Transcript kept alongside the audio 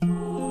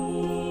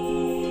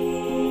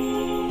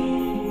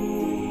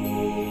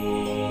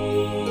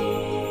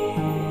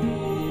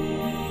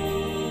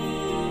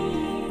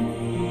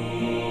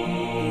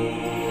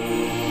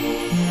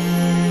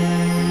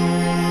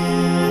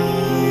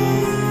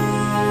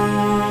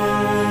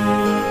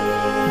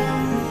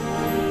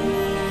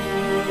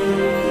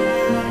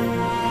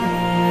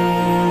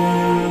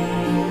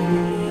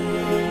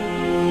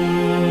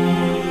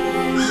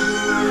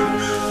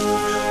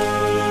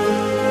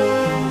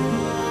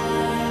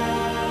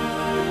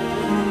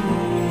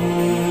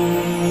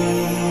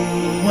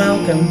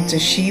Welcome to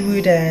She Woo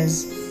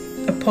Dares,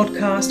 a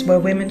podcast where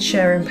women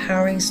share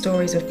empowering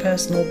stories of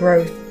personal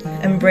growth,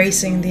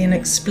 embracing the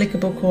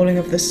inexplicable calling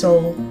of the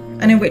soul,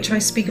 and in which I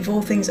speak of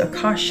all things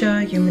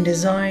Akasha, human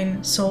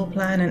design, soul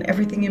plan, and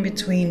everything in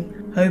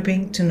between,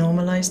 hoping to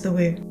normalize the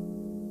woo.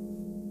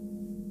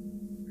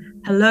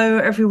 Hello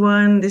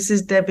everyone, this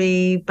is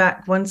Debbie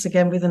back once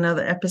again with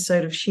another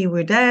episode of She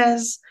Woo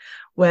Dares,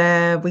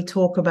 where we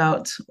talk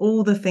about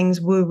all the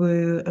things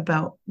woo-woo,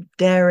 about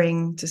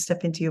daring to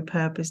step into your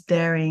purpose,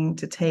 daring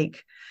to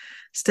take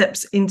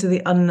steps into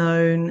the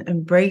unknown,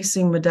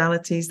 embracing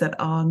modalities that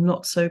are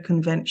not so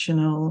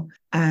conventional,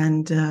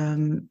 and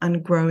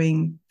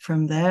growing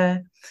from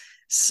there.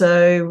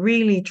 So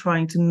really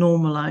trying to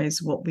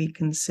normalize what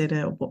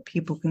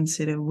people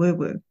consider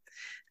woo-woo.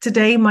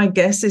 Today, my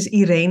guest is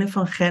Irene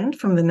van Gent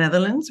from the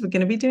Netherlands. We're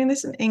going to be doing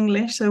this in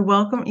English, so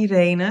welcome,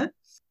 Irene.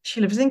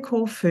 She lives in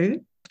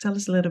Corfu. Tell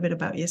us a little bit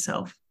about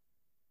yourself.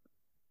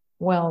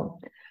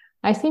 Well,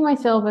 I see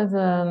myself as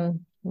a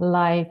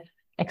life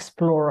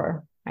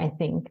explorer, I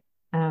think.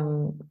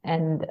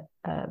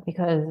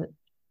 Because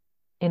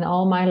in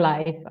all my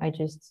life, I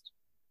just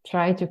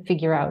try to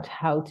figure out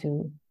how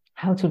to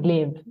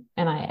live.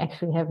 And I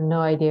actually have no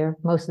idea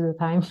most of the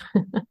time.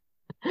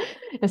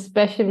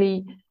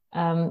 Especially,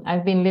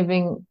 I've been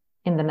living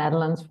in the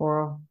Netherlands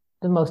for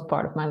the most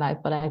part of my life,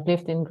 but I've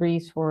lived in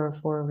Greece for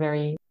a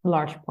very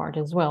large part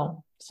as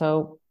well.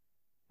 So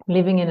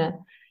living in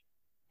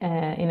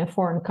a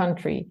foreign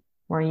country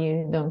where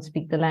you don't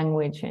speak the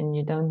language and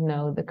you don't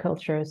know the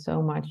culture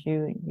so much,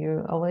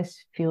 you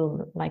always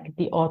feel like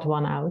the odd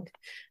one out.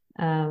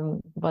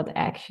 But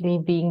actually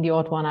being the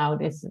odd one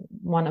out is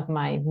one of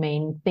my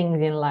main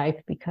things in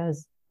life,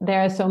 because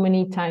there are so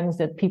many times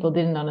that people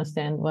didn't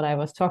understand what I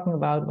was talking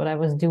about, what I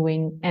was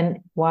doing, and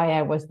why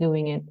I was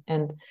doing it.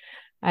 And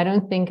I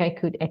don't think I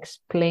could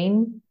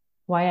explain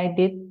why I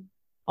did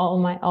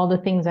all the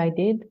things I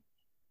did.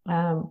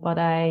 But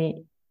I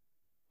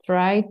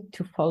tried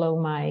to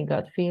follow my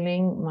gut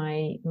feeling,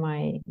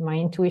 my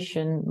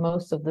intuition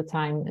most of the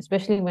time,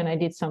 especially when I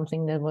did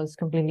something that was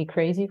completely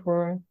crazy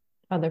for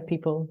other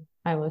people.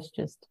 I was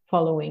just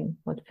following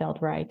what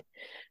felt right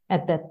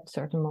at that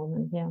certain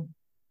moment. Yeah.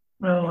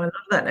 Oh, I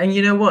love that. And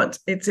you know what?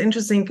 It's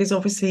interesting because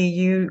obviously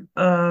you've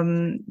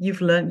learned,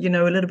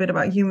 a little bit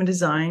about human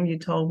design. You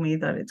told me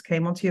that it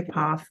came onto your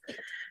path.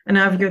 And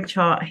I have your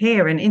chart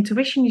here, and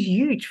intuition is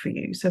huge for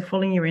you. So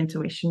following your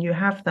intuition, you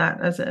have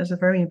that as a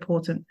very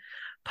important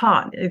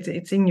part.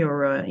 It's in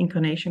your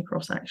incarnation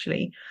cross,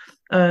 actually.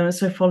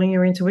 So following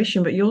your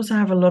intuition, but you also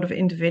have a lot of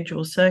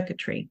individual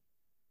circuitry.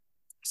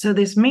 So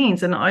this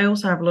means, and I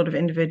also have a lot of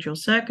individual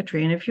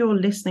circuitry. And if you're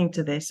listening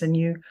to this and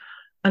you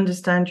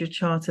understand your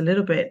chart a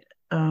little bit,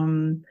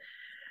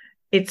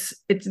 it's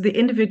the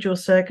individual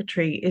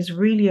circuitry is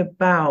really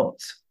about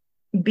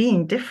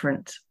being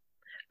different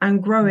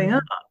and growing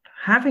up.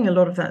 Having a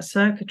lot of that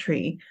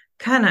circuitry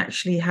can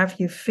actually have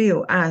you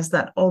feel as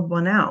that odd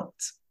one out,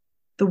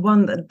 the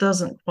one that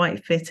doesn't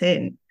quite fit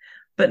in.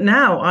 But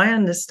now I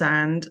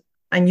understand,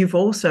 and you've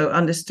also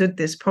understood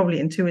this probably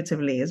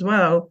intuitively as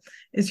well,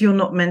 is you're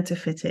not meant to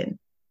fit in.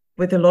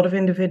 With a lot of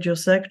individual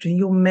circuitry,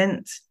 you're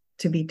meant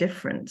to be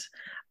different.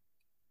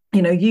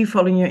 You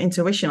following your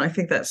intuition, I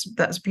think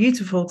that's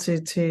beautiful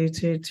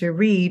to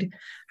read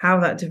how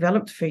that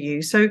developed for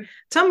you. So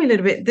tell me a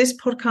little bit. This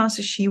podcast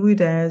is She Woo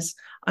Dares.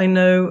 I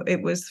know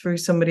it was through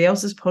somebody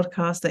else's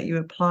podcast that you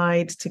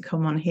applied to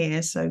come on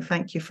here. So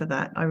thank you for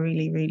that. I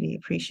really, really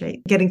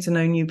appreciate getting to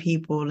know new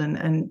people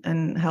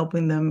and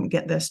helping them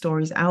get their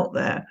stories out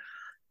there.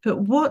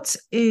 But what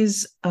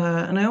is,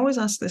 and I always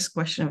ask this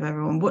question of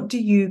everyone, what do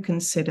you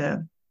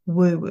consider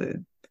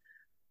woo-woo?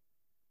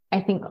 I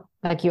think,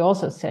 like you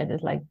also said,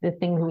 is like the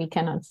things we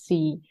cannot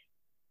see.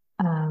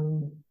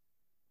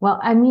 Well,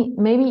 I mean,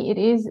 maybe it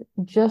is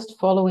just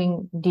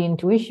following the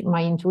intuition.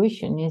 My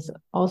intuition is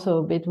also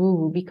a bit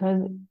woo-woo,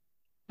 because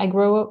I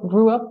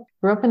grew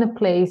up in a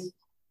place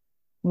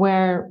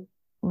where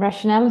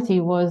rationality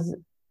was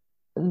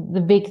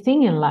the big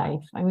thing in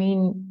life. I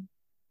mean,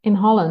 in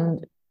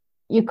Holland,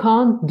 you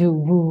can't do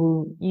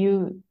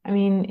woo-woo.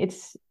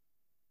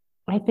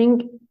 I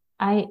think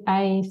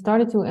I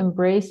started to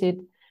embrace it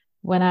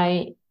when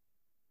I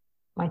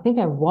think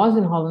I was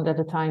in Holland at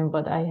the time,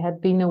 but I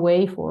had been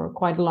away for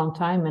quite a long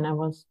time, and I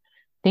was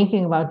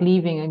thinking about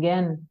leaving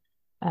again,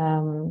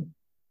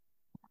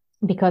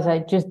 because I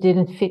just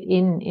didn't fit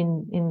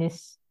in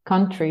this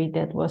country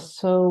that was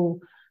so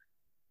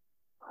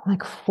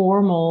like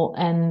formal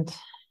and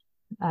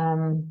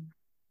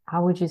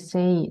how would you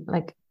say,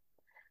 like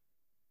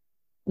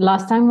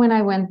last time when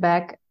I went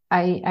back,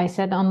 I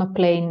sat on a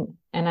plane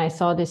and I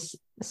saw this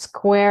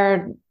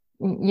square,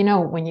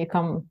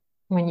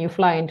 when you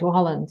fly into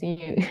Holland,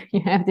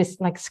 you have this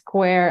like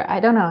square, I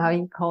don't know how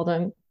you call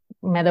them,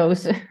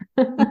 meadows.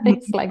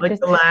 It's like the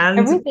land.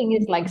 Everything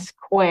is like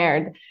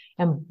squared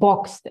and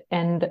boxed,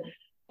 and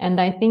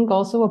I think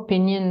also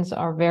opinions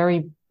are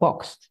very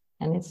boxed,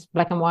 and it's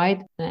black and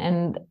white.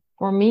 And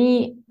for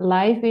me,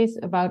 life is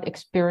about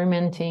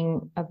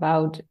experimenting,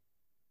 about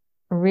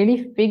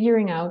really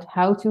figuring out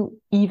how to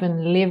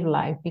even live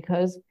life,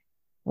 because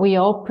we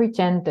all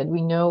pretend that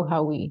we know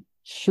how we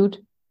should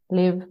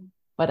live,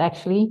 but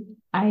actually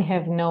I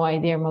have no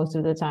idea most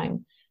of the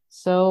time.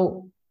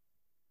 So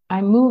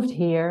I moved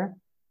here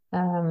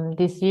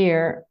this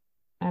year.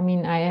 I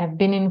mean, I have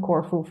been in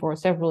Corfu for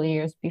several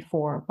years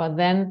before, but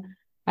then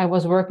I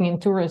was working in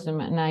tourism,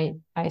 and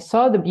I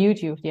saw the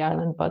beauty of the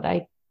island, but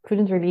I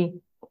couldn't really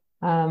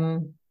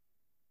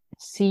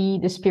see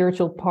the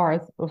spiritual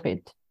part of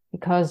it,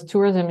 because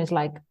tourism is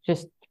like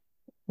just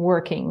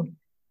working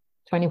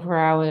 24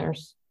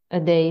 hours a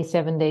day,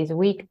 7 days a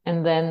week,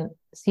 and then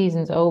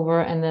season's over,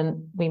 and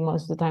then we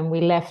most of the time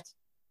we left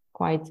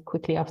quite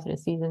quickly after the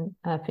season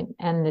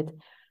ended.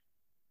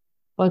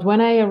 But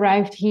when I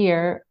arrived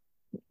here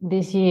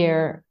this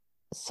year,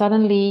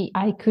 suddenly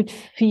I could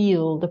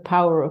feel the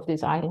power of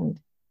this island,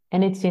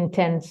 and it's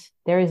intense.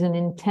 There is an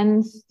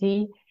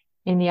intensity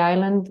in the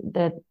island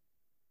that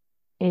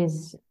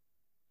is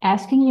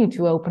asking you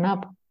to open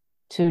up,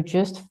 to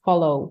just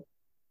follow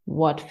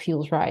what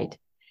feels right.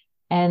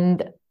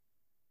 And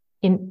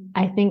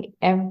I think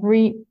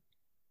every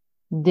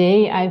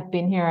day I've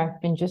been here,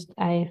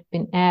 I've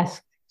been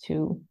asked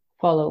to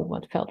follow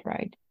what felt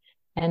right.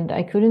 And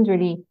I couldn't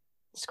really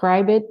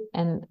describe it.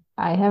 And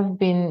I have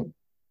been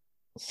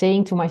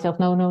saying to myself,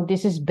 no,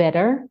 this is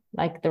better.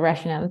 Like the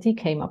rationality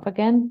came up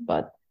again,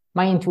 but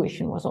my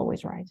intuition was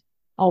always right,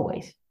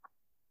 always.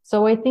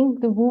 So I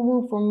think the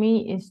woo-woo for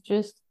me is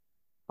just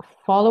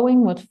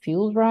following what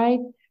feels right,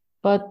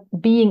 but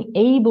being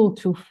able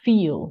to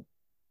feel,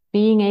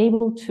 being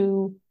able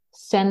to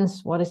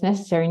sense what is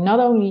necessary, not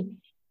only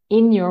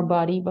in your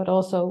body, but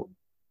also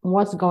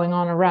what's going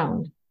on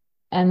around.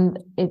 And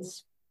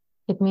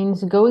it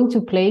means going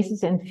to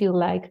places and feel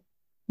like,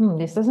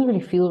 this doesn't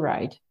really feel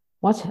right.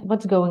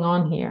 What's going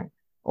on here?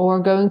 Or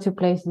going to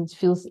places that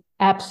feels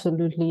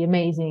absolutely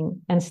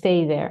amazing and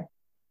stay there.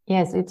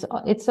 Yes,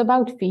 it's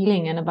about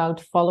feeling and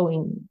about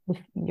following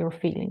your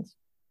feelings.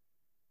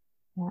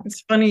 Yeah.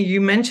 It's funny you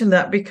mentioned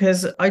that,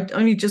 because I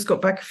only just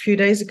got back a few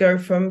days ago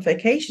from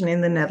vacation in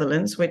the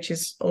Netherlands, which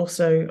is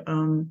also,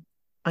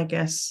 I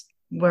guess,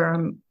 where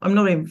I'm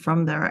not even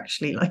from there,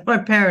 actually. Like, my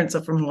parents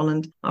are from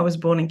Holland. I was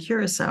born in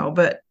Curacao,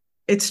 but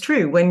it's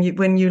true, when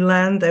you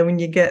land there, when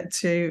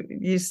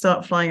you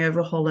start flying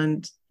over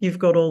Holland, you've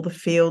got all the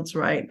fields,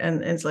 right?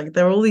 And it's like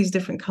there are all these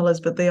different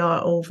colors, but they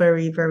are all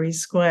very, very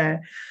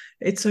square.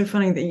 It's so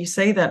funny that you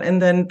say that.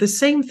 And then the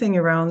same thing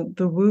around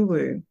the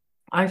woo-woo.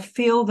 I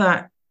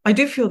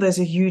do feel there's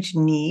a huge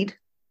need,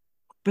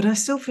 but I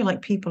still feel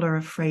like people are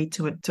afraid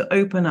to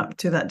open up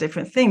to that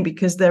different thing,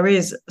 because there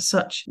is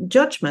such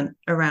judgment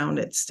around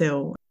it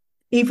still.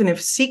 Even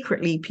if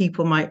secretly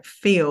people might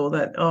feel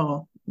that,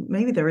 oh,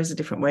 maybe there is a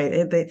different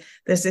way.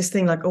 There's this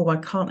thing like, oh, I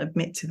can't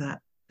admit to that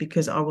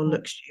because I will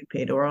look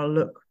stupid, or I'll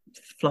look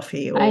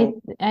fluffy. Or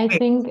I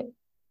think,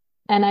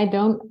 and I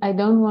don't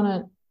want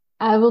to.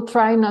 I will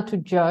try not to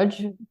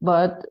judge,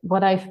 but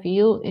what I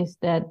feel is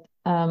that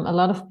a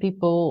lot of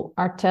people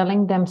are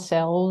telling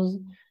themselves,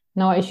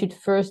 no, I should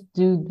first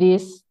do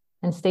this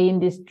and stay in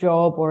this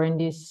job or in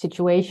this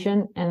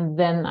situation, and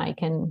then I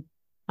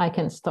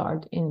can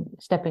start in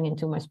stepping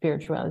into my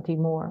spirituality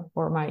more,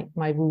 or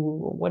my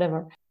woo or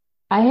whatever.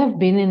 I have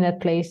been in that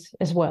place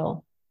as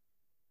well.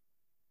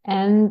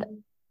 And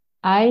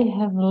I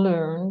have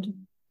learned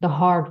the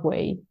hard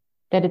way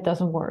that it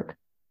doesn't work,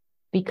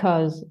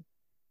 because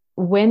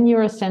when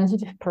you're a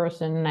sensitive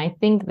person, and I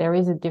think there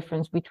is a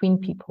difference between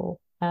people,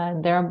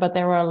 there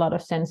are a lot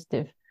of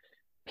sensitive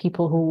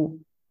people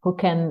who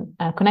can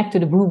connect to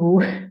the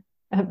woo-woo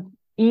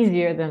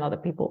easier than other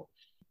people.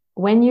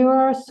 When you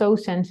are so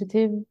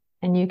sensitive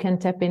and you can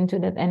tap into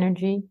that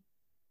energy,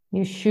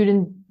 you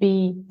shouldn't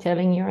be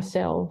telling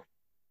yourself,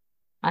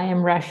 I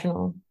am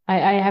rational.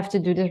 I have to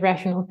do this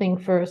rational thing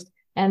first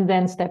and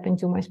then step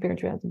into my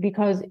spirituality,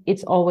 because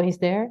it's always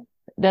there.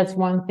 That's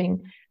one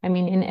thing. I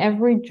mean, in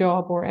every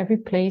job or every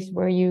place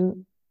where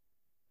you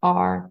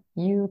are,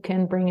 you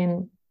can bring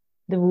in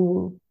the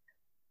woo,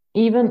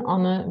 even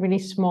on a really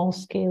small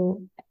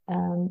scale.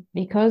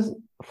 Because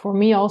for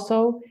me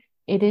also,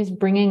 it is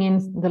bringing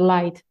in the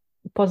light,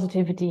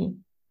 positivity,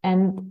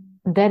 and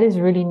that is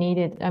really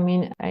needed. I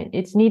mean,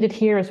 it's needed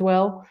here as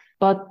well,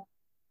 but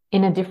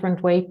in a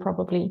different way,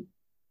 probably.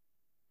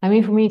 I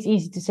mean, for me, it's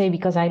easy to say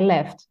because I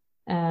left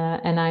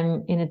and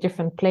I'm in a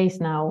different place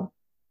now.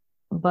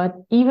 But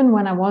even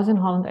when I was in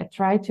Holland, I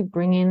tried to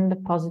bring in the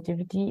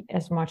positivity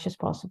as much as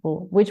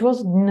possible, which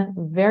was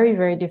very,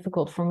 very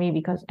difficult for me,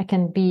 because I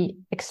can be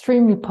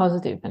extremely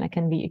positive and I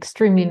can be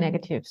extremely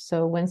negative.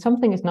 So when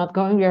something is not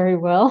going very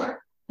well,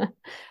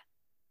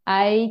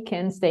 I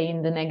can stay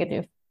in the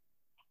negative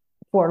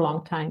for a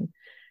long time.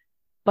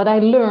 But I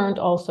learned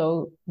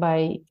also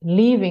by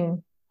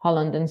leaving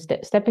Holland and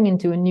stepping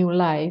into a new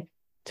life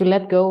to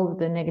let go of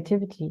the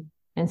negativity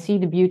and see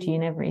the beauty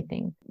in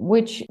everything,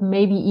 which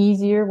may be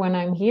easier when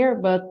I'm here.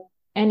 But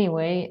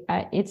anyway,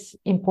 it's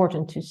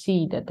important to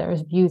see that there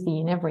is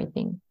beauty in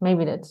everything.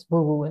 Maybe that's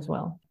woo-woo as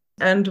well.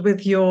 And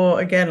with your,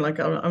 again, like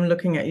I'm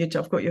looking at you,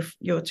 I've got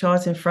your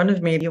chart in front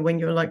of me. When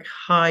you're like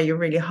high, you're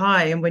really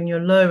high, and when you're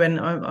low, and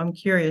I'm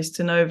curious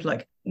to know, if,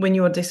 like, when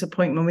your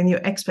disappointment, when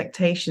your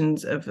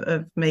expectations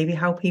of maybe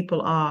how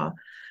people are,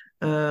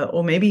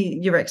 or maybe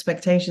your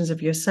expectations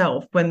of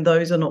yourself, when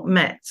those are not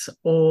met,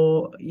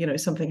 or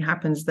something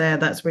happens there,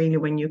 that's really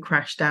when you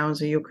crash down.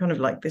 So you're kind of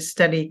like this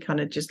steady kind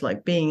of just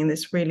like being in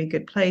this really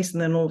good place, and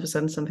then all of a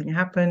sudden something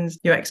happens,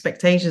 your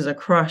expectations are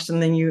crushed,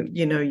 and then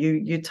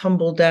you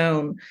tumble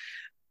down.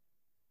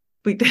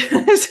 We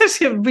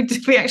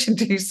we actually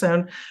do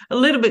sound a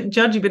little bit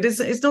judgy, but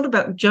it's not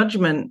about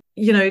judgment,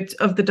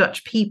 of the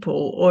Dutch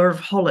people or of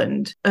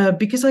Holland,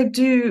 because I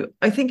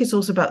think it's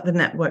also about the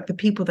network, the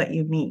people that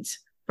you meet,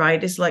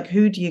 right? It's like,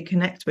 who do you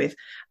connect with?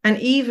 And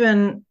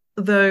even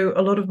though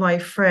a lot of my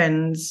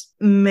friends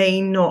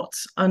may not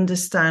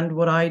understand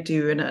what I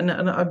do, and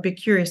I'd be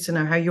curious to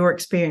know how your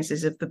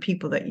experiences of the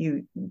people that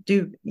you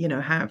do,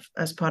 have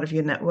as part of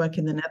your network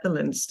in the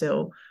Netherlands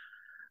still,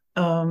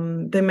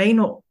 they may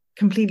not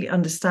completely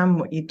understand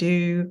what you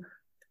do,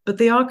 but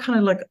they are kind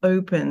of like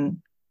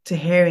open to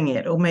hearing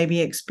it, or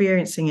maybe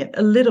experiencing it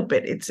a little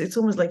bit. It's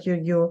almost like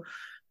you're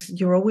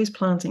always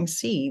planting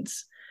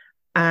seeds,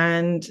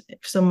 and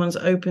if someone's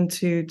open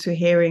to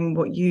hearing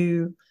what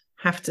you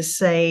have to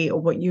say or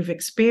what you've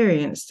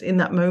experienced in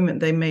that moment,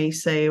 they may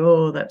say,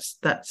 oh, that's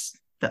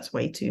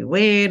way too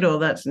weird, or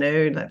that's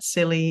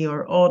silly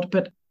or odd.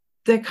 But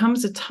there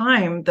comes a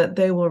time that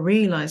they will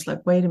realize,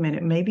 like, wait a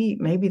minute,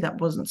 maybe that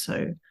wasn't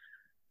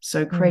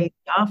so crazy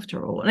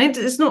after all. And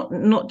it's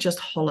not just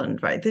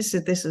Holland, right? This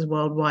is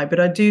worldwide. But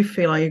I do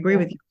feel, I agree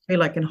with you. I feel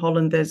like in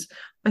Holland,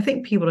 I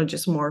think people are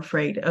just more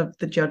afraid of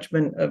the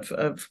judgment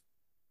of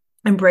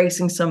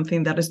embracing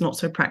something that is not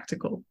so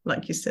practical,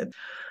 like you said.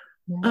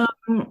 Yeah.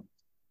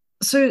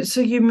 So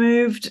you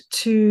moved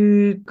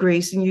to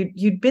Greece, and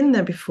you'd been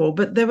there before,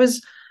 but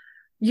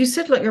you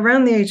said, like,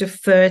 around the age of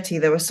 30,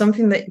 there was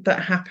something that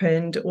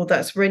happened, or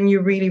that's when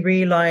you really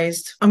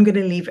realized, I'm going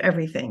to leave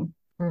everything.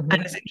 Mm-hmm.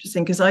 And it's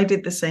interesting because I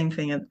did the same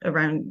thing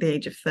around the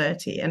age of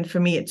 30. And for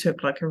me, it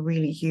took like a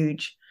really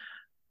huge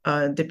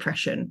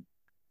depression.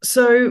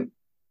 So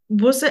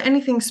was there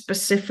anything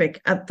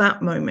specific at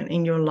that moment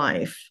in your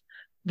life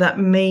that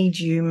made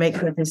you make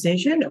the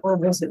decision? Or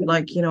was it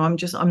like,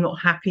 I'm not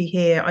happy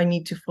here, I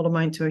need to follow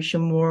my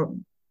intuition more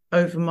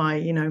over my,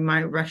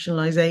 my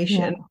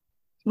rationalization? Yeah.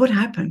 What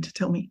happened?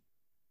 Tell me.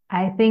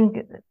 I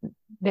think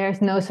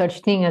there's no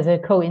such thing as a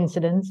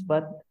coincidence,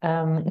 but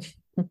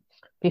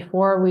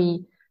before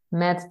we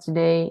met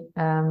today,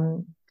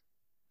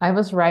 I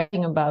was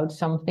writing about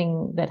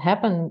something that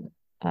happened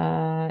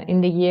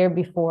in the year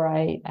before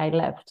I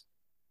left.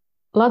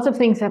 Lots of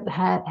things had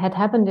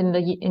happened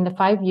in the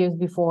 5 years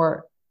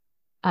before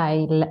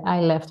I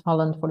left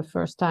Holland for the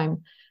first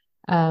time.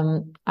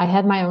 I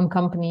had my own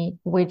company,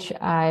 which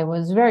I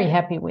was very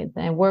happy with,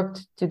 and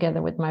worked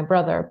together with my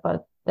brother.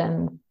 But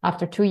then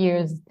after 2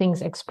 years,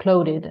 things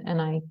exploded, and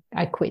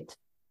I quit.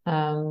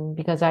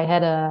 Because I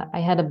had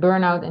a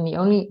burnout, and the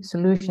only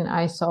solution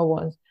I saw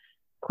was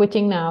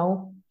quitting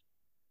now,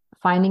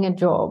 finding a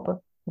job,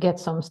 get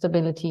some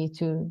stability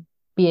to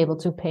be able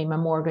to pay my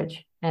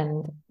mortgage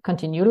and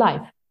continue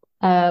life.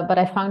 But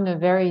I found a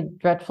very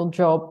dreadful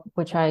job,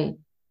 which I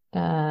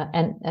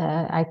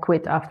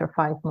quit after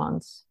 5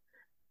 months.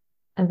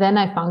 And then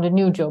I found a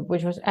new job,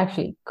 which was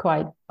actually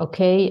quite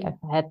okay.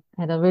 I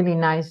had a really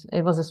nice,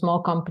 it was a small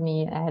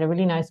company. I had a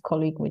really nice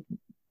colleague with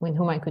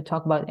whom I could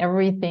talk about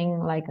everything,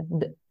 like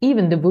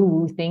even the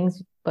woo-woo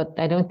things. But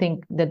I don't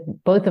think that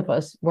both of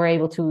us were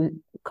able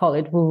to call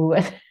it woo-woo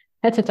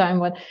at the time,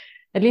 but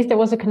at least there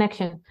was a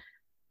connection.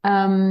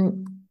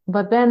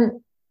 But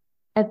then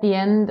at the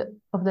end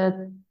of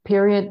the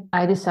period,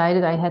 I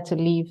decided I had to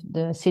leave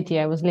the city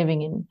I was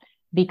living in,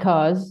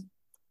 because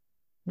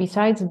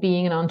besides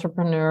being an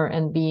entrepreneur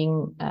and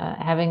being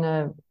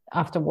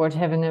afterwards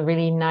having a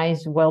really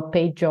nice,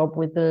 well-paid job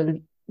with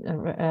the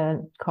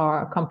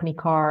company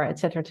car,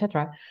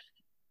 etc.,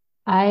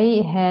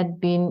 I had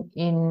been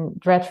in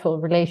dreadful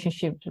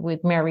relationships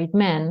with married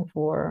men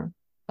for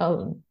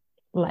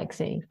like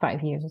say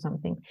 5 years or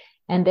something.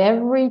 And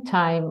every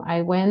time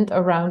I went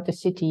around the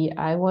city,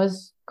 I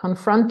was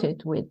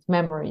confronted with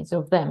memories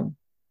of them.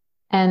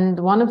 And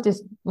one of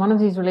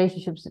these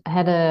relationships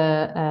had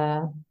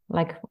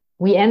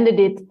we ended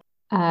it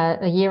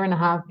a year and a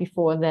half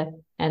before that,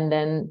 and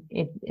then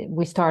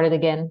we started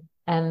again.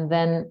 And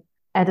then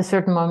at a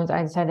certain moment,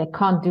 I decided I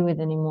can't do it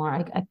anymore.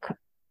 I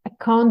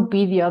can't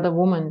be the other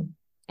woman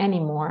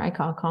anymore. I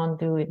can't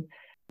do it.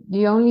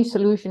 The only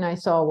solution I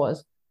saw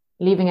was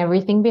leaving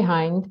everything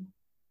behind,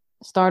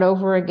 start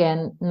over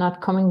again,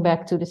 not coming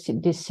back to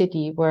this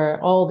city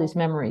where all these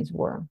memories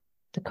were.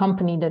 The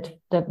company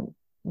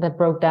that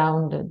broke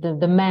down,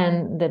 the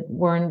men that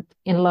weren't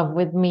in love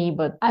with me,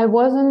 but I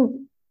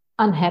wasn't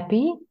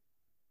unhappy.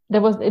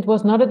 It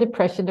was not a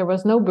depression. There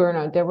was no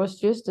burnout. There was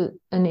just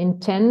an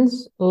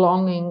intense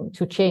longing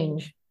to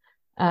change.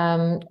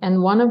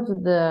 And one of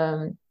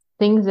the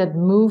things that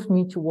moved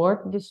me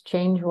toward this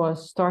change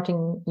was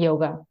starting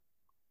yoga.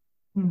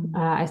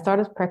 I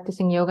started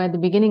practicing yoga at the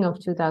beginning of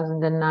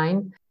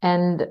 2009,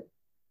 and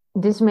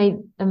this made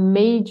a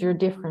major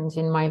difference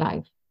in my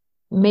life.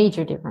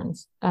 Major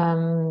difference.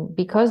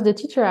 Because the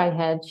teacher I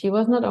had, she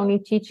was not only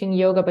teaching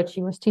yoga, but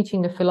she was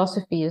teaching the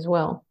philosophy as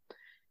well.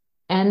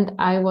 And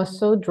I was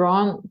so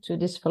drawn to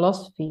this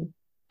philosophy.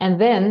 And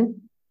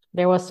then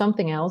there was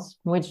something else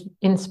which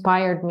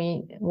inspired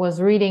me, was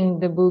reading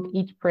the book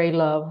Eat, Pray,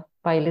 Love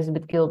by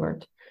Elizabeth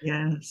Gilbert.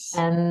 Yes.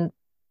 And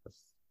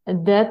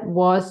that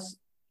was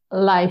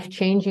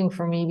life-changing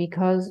for me,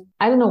 because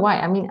I don't know why.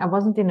 I mean, I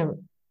wasn't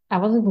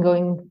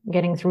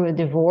getting through a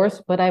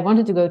divorce, but I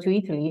wanted to go to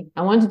Italy.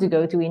 I wanted to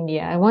go to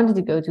India. I wanted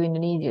to go to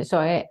Indonesia. So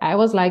I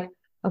was like,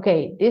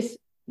 okay, this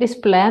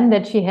plan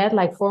that she had,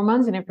 like 4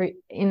 months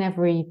in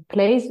every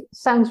place,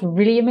 sounds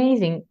really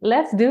amazing.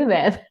 Let's do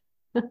that.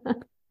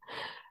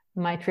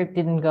 My trip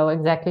didn't go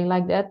exactly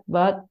like that,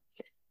 but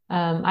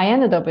I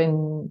ended up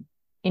in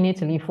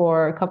Italy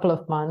for a couple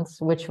of months,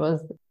 which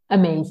was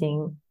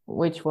amazing.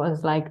 Which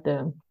was like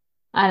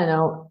I don't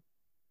know,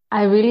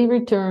 I really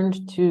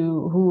returned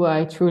to who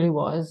I truly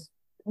was,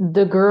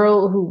 the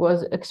girl who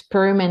was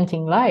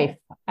experimenting life.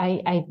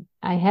 I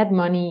had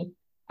money.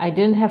 I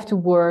didn't have to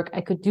work.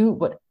 I could do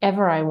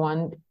whatever I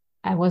want.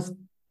 I was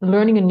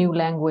learning a new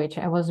language.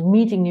 I was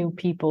meeting new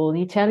people.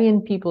 The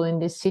Italian people in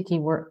this city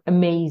were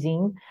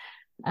amazing.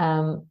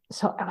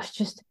 So I was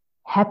just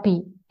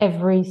happy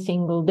every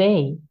single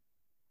day.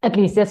 At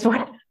least that's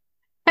what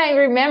I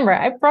remember.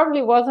 I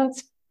probably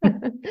wasn't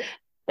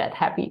that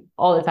happy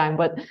all the time,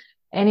 but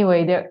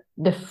anyway,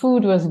 the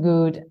food was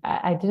good.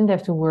 I didn't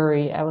have to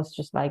worry. I was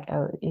just like,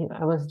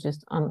 I was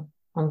just on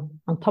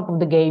top of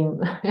the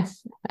game,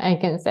 as I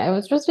can say. It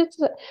was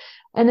just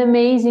an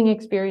amazing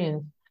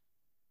experience.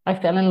 I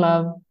fell in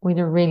love with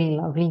a really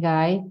lovely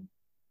guy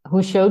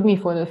who showed me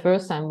for the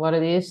first time what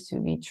it is to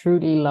be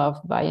truly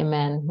loved by a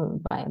man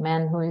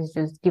who is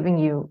just giving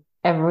you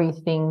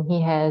everything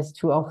he has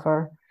to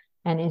offer,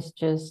 and is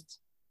just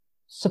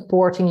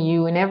supporting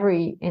you in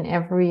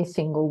every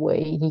single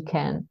way he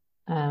can.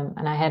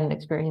 And I hadn't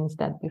experienced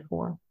that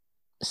before.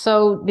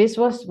 So this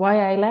was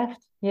why I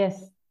left.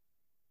 Yes.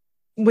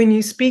 When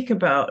you speak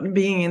about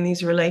being in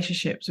these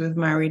relationships with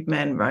married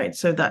men, right?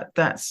 So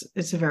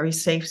it's a very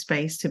safe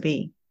space to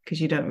be, because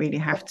you don't really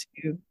have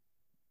to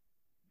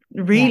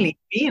really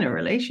be in a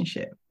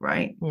relationship,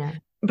 right? Yeah.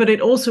 But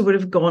it also would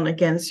have gone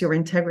against your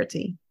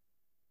integrity.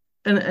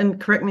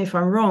 And correct me if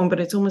I'm wrong, but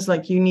it's almost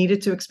like you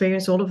needed to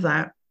experience all of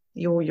that.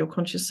 Your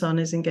conscious sun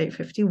is in gate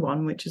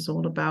 51, which is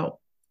all about,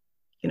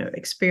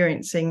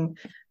 experiencing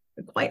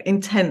quite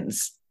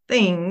intense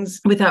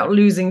things without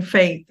losing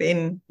faith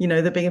in,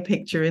 the bigger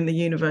picture, in the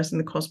universe, in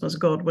the cosmos,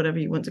 God, whatever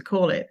you want to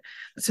call it.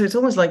 So it's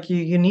almost like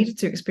you needed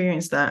to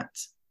experience that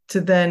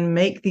to then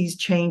make these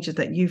changes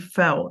that you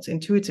felt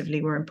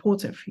intuitively were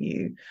important for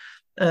you,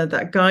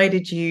 that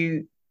guided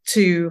you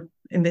to,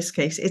 in this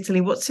case,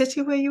 Italy. What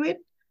city were you in?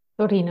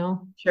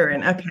 Torino.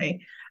 Turin.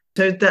 Okay.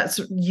 So that's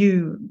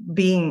you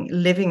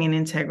living in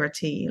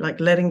integrity, like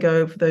letting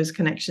go of those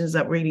connections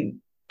that really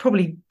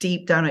probably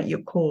deep down at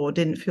your core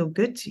didn't feel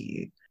good to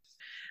you.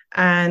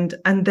 And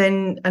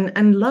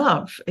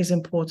love is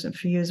important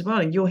for you as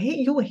well. You're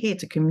here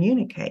to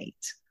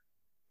communicate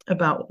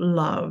about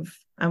love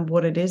and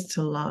what it is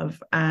to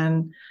love,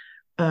 and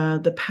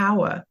the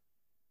power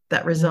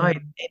that resides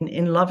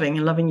in loving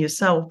and loving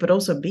yourself, but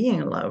also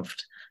being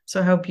loved.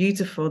 So how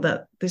beautiful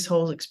that this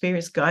whole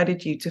experience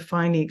guided you to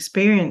finally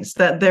experience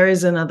that there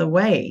is another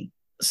way.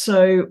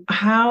 So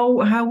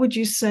how would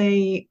you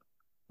say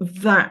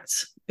that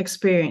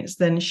experience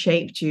then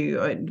shaped you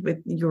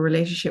with your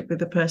relationship with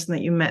the person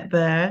that you met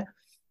there,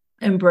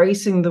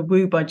 embracing the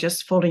woo by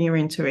just following your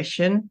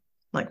intuition,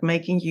 like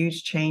making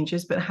huge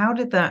changes? But how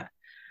did that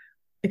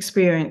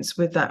experience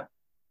with that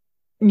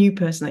new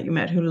person that you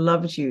met who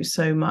loved you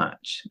so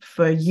much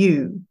for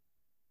you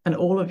and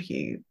all of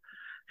you,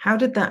 how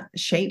did that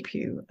shape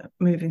you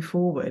moving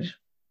forward?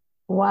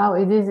 Wow,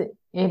 it is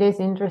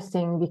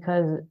interesting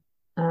because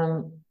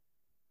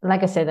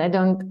like I said,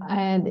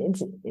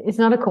 it's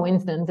not a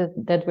coincidence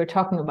that we're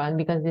talking about,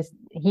 because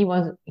he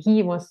was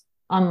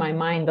on my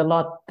mind a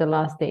lot the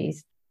last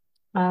days.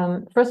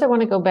 First I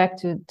want to go back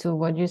to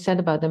what you said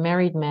about the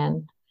married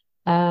man.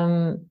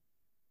 I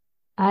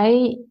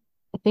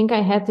think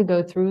I had to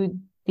go through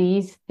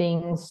these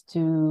things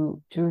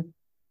to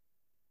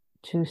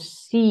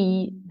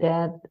see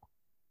that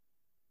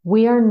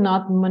we are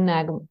not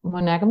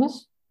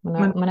monogamous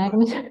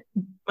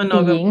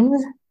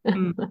beings.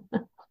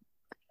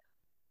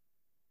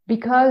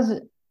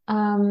 Because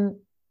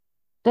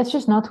that's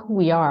just not who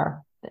we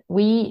are.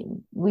 I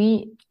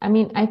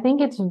mean, I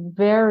think it's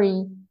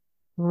very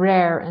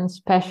rare and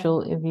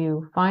special if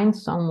you find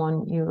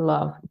someone you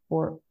love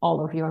for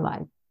all of your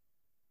life.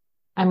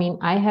 I mean,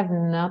 I have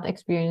not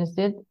experienced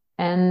it,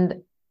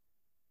 and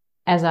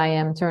as I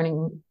am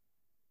turning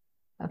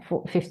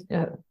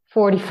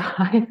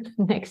 45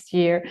 next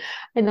year,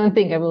 I don't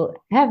think I will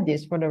have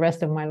this for the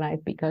rest of my life,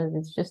 because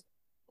it's just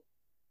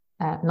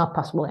not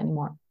possible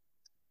anymore.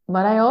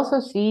 But I also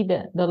see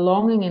the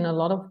longing in a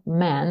lot of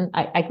men.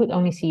 I could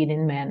only see it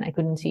in men. I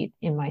couldn't see it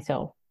in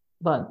myself,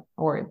 but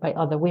or by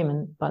other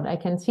women. But I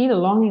can see the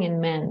longing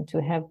in men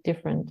to have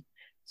different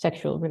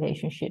sexual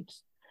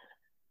relationships.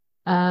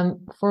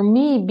 For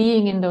me,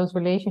 being in those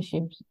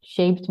relationships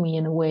shaped me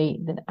in a way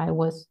that I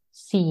was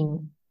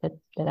seen,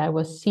 that I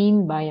was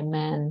seen by a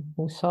man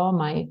who saw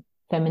my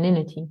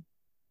femininity,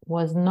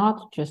 was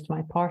not just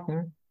my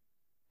partner.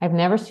 I've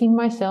never seen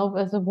myself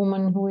as a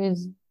woman who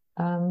is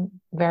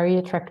very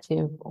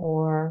attractive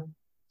or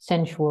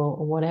sensual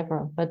or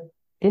whatever, but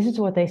this is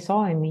what they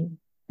saw in me,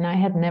 and I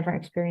had never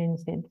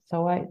experienced it. So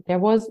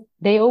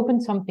they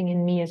opened something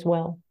in me as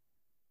well,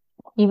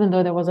 even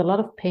though there was a lot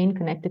of pain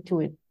connected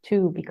to it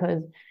too,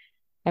 because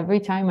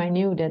every time I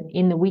knew that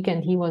in the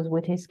weekend he was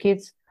with his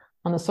kids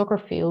on the soccer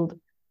field,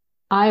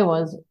 I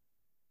was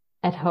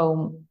at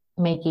home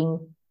making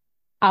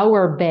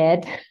our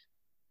bed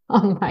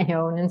on my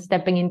own and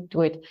stepping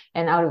into it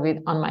and out of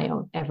it on my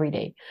own every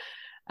day.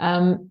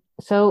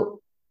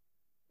 So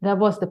that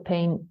was the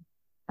pain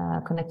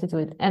connected to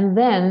it. And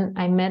then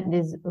I met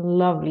this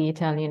lovely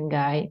Italian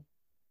guy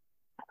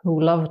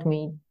who loved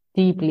me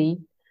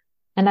deeply,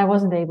 and I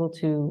wasn't able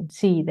to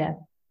see that.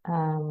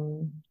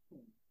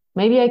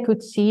 Maybe I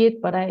could see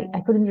it, but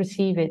I couldn't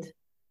receive it.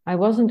 I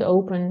wasn't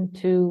open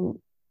to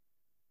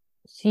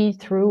see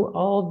through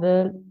all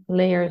the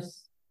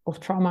layers of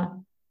trauma,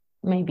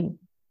 maybe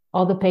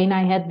all the pain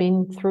I had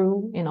been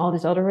through in all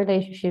these other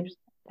relationships.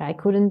 I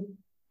couldn't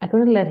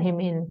let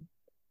him in.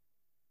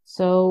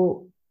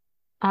 So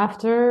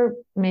after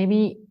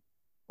maybe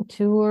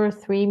 2 or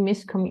 3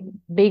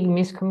 big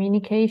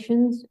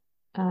miscommunications,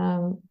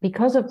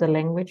 because of the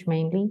language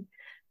mainly,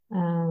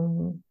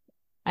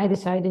 I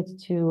decided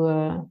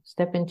to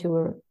step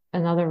into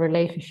another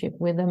relationship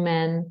with a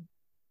man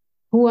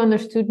who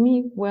understood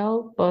me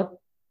well, but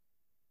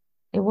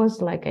it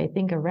was like, I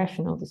think, a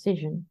rational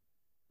decision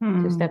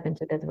to step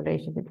into that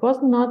relationship. It was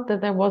not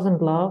that there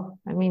wasn't love.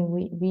 I mean,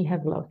 we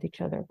have loved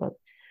each other, but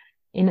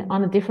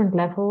on a different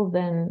level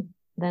than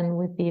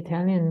with the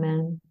Italian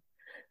man.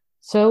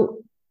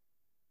 So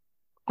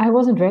I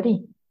wasn't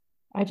ready.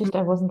 I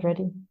wasn't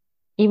ready.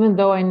 Even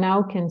though I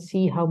now can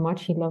see how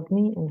much he loved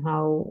me and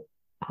how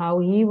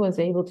he was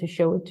able to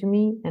show it to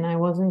me, and I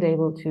wasn't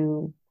able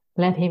to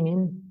let him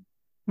in.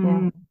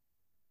 Yeah.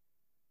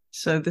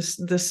 So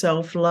the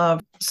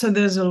self-love. So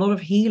there's a lot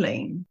of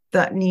healing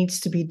that needs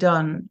to be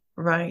done,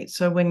 right?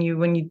 So when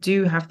you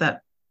do have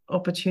that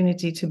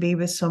opportunity to be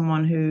with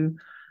someone who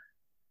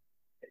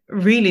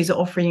really is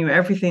offering you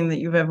everything that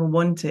you've ever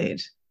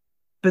wanted,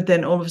 but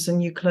then all of a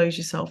sudden you close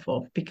yourself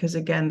off because,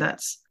 again,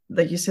 that's,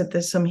 like you said,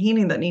 there's some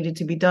healing that needed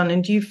to be done.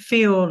 And do you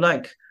feel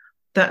like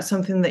that's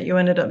something that you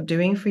ended up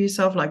doing for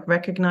yourself, like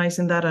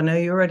recognizing that? I know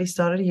you already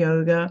started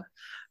yoga,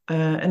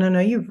 and I know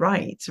you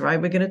write,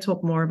 right? We're going to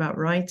talk more about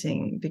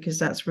writing because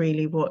that's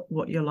really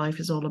what your life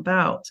is all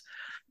about,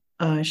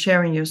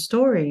 sharing your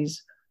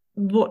stories.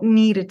 What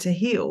needed to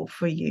heal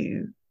for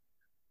you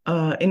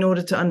in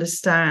order to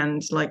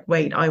understand, like,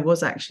 wait, I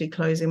was actually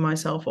closing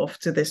myself off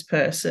to this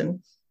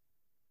person?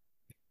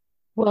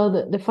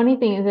 Well, the funny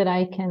thing is that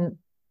I can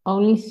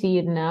only see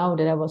it now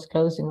that I was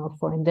closing off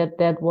for him.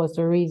 That was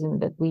the reason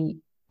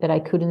that I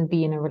couldn't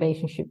be in a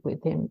relationship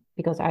with him,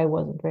 because I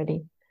wasn't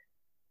ready.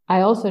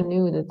 I also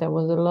knew that there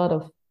was a lot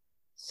of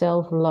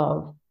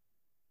self-love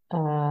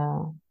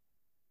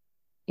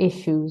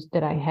issues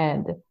that I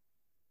had.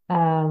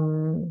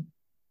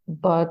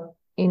 But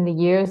in the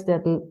years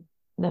that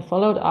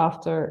followed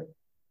after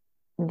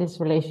this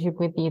relationship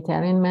with the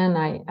Italian man,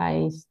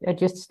 I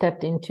just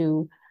stepped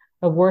into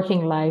a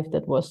working life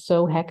that was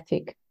so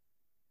hectic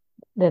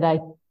that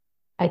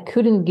I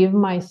couldn't give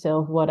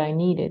myself what I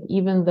needed.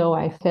 Even though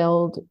I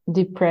felt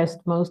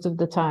depressed most of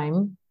the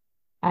time,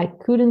 I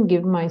couldn't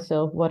give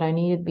myself what I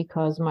needed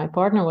because my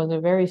partner was a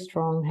very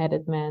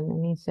strong-headed man,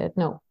 and he said,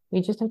 "No, we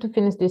just have to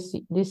finish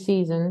this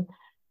season,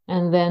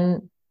 and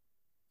then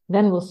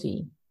we'll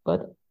see."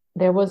 But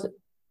there was,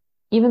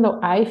 even though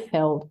I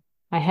felt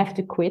I have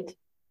to quit,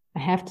 I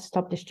have to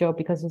stop this job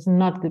because it's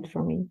not good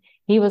for me,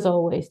 he was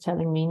always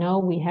telling me, "No,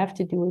 we have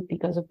to do it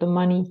because of the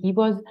money."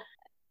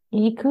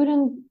 He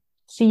couldn't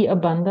see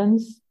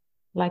abundance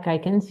like I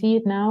can see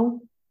it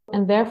now.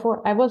 And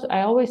therefore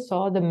I always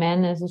saw the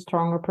man as a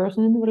stronger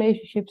person in the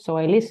relationship. So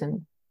I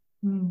listened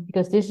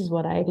because this is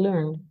what I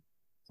learned.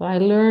 So I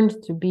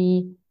learned to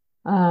be,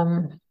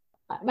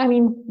 I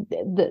mean,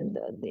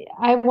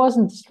 I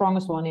wasn't the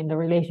strongest one in the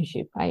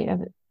relationship.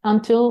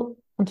 Until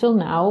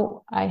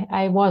now,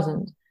 I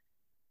wasn't.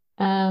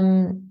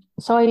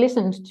 So I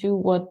listened to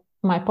what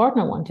my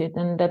partner wanted,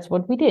 and that's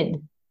what we did.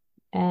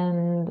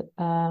 And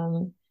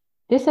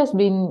this has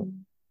been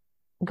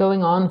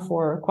going on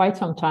for quite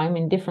some time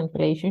in different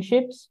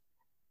relationships.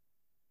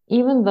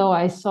 Even though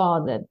I saw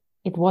that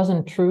it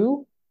wasn't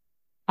true,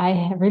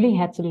 I really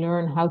had to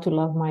learn how to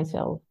love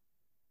myself.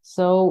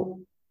 So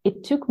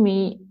it took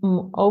me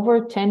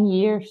over 10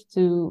 years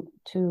to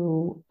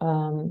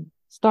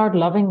start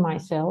loving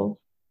myself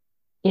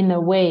in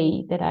a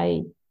way that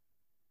I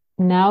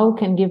now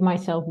can give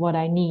myself what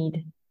I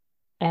need.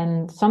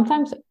 And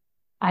sometimes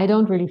I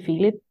don't really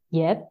feel it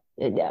yet,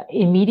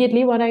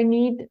 immediately what I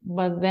need.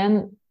 But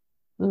then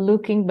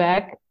looking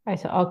back, I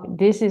said, oh,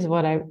 this is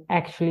what I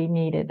actually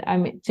needed. I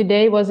mean,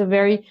 today was a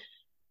very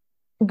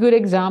good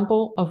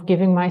example of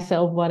giving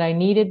myself what I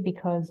needed,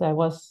 because I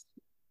was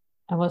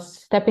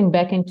stepping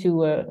back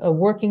into a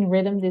working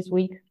rhythm this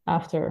week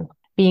after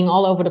being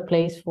all over the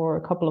place for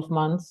a couple of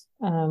months.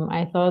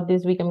 I thought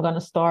this week I'm going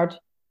to start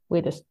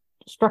with a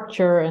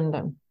structure,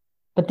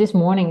 but this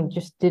morning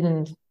just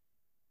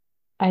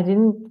I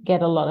didn't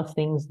get a lot of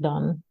things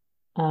done.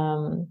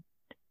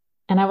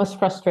 And I was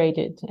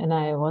frustrated, and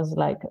I was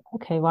like,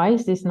 okay, why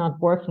is this not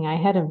working? I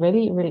had a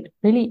really, really,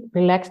 really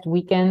relaxed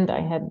weekend.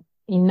 I had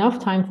enough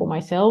time for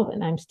myself,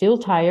 and I'm still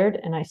tired,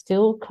 and I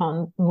still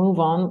can't move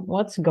on.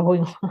 What's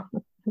going on?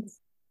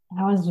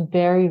 I was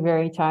very,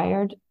 very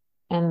tired.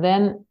 And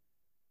then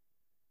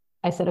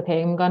I said,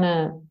 okay, I'm going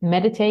to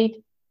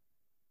meditate,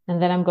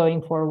 and then I'm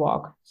going for a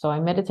walk. So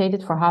I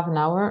meditated for half an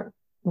hour,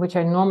 which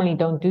I normally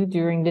don't do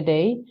during the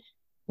day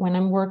when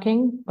I'm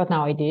working, but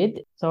now I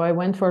did. So I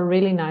went for a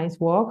really nice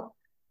walk.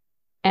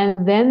 And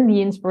then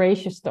the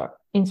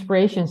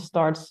inspiration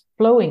starts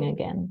flowing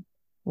again,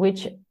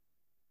 which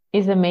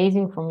is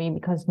amazing for me,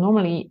 because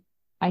normally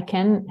I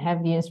can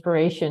have the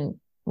inspiration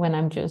when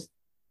I'm just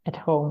at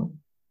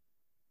home.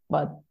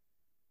 But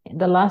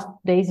the last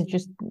days, it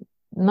just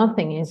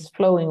nothing is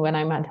flowing when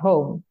I'm at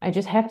home. I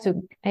have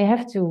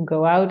to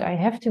go out, I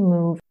have to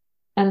move.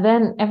 And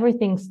then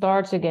everything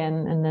starts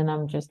again. And then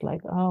I'm just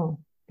like, oh,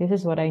 this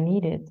is what I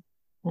needed.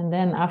 And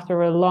then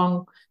after a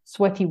long,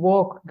 sweaty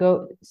walk,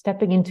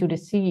 stepping into the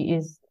sea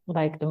is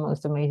like the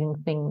most amazing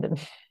thing.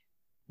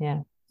 Yeah.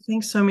 I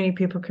think so many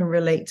people can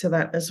relate to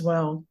that as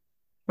well,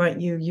 right?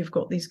 You've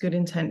got these good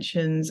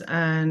intentions,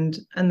 and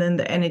then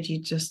the energy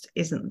just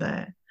isn't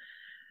there.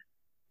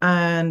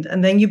 And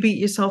then you beat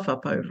yourself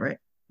up over it,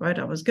 right?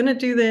 I was going to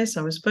do this,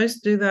 I was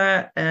supposed to do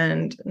that,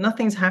 and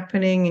nothing's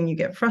happening, and you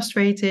get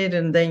frustrated,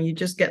 and then you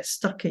just get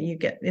stuck, and you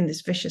get in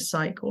this vicious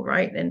cycle,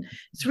 right? And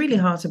it's really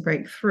hard to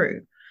break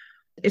through.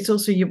 It's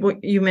also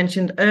what you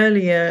mentioned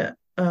earlier,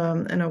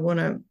 and I want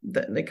to,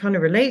 that it kind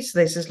of relates to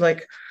this, is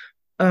like,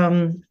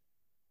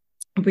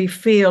 we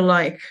feel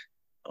like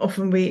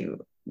often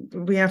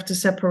we have to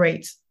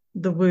separate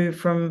the woo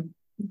from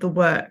the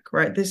work,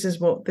 right? This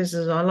is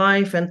our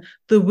life, and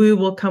the woo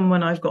will come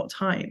when I've got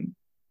time,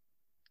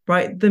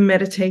 right? The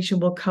meditation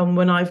will come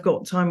when I've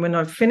got time. When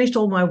I've finished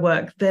all my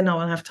work, then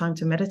I'll have time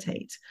to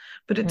meditate.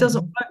 But it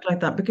doesn't work like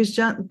that, because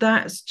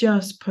that's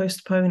just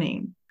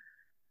postponing.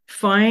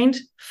 Find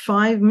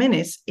 5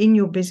 minutes in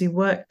your busy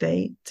work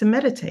day to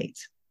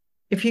meditate.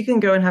 If you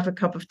can go and have a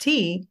cup of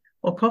tea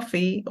or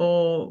coffee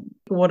or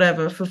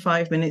whatever for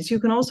 5 minutes, you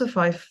can also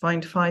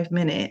find 5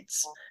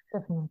 minutes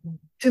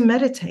to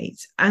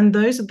meditate. And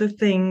those are the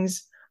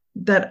things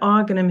that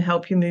are going to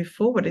help you move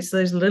forward. It's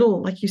those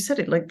little, like you said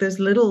it, like those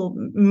little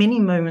mini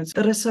moments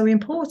that are so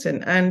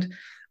important. And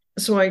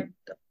so I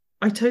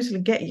totally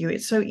get you.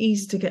 It's so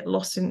easy to get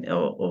lost in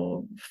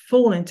or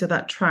fall into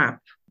that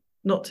trap.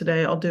 Not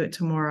today, I'll do it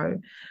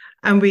tomorrow.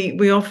 And we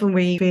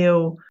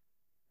feel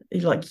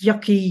like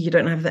yucky, you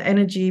don't have the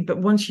energy, but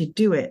once you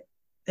do it,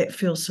 it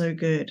feels so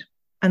good.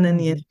 And then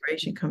the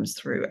inspiration comes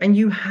through, and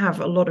you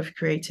have a lot of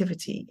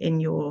creativity in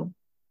your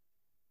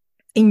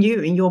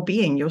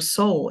being. Your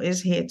soul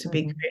is here to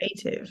be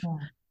creative.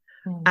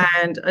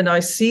 And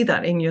I see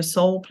that in your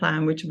soul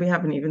plan, which we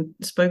haven't even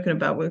spoken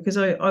about, because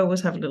I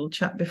always have a little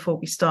chat before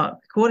we start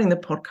recording the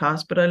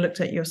podcast, but I looked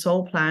at your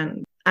soul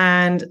plan,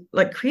 and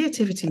like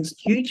creativity is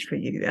huge for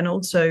you, and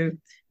also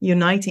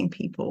uniting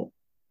people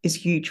is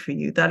huge for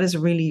you. That is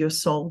really your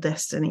soul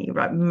destiny,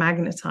 right?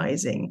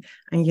 Magnetizing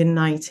and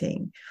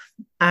uniting.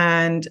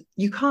 And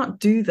you can't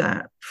do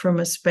that from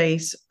a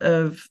space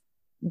of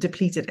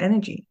depleted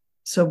energy.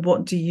 So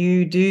what do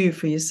you do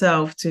for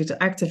yourself to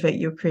activate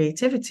your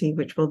creativity,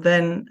 which will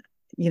then,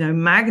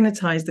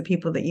 magnetize the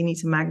people that you need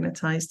to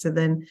magnetize to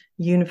then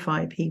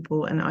unify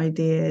people and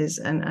ideas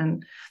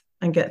and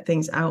get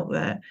things out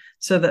there.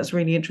 So that's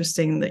really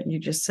interesting that you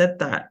just said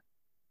that.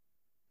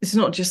 It's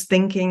not just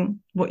thinking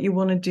what you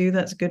want to do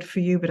that's good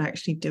for you, but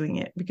actually doing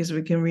it, because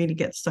we can really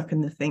get stuck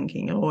in the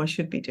thinking, oh, I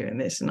should be doing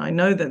this, and I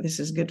know that this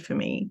is good for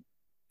me,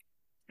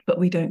 but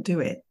we don't do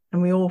it,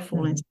 and we all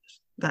fall into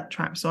that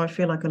trap. So I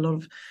feel like a lot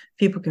of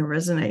people can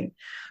resonate.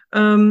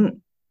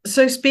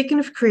 So speaking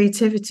of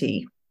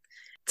creativity,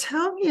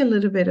 tell me a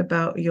little bit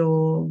about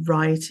your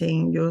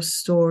writing, your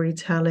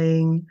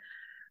storytelling.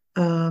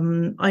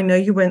 I know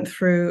you went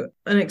through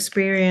an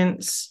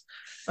experience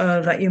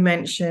that you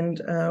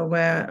mentioned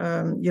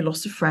where you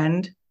lost a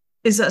friend.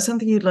 Is that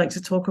something you'd like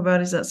to talk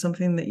about? Is that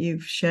something that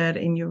you've shared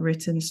in your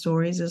written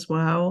stories as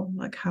well,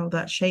 like how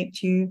that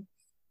shaped you?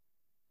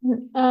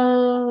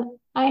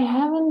 I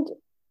haven't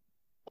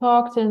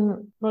talked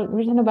and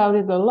written about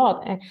it a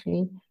lot,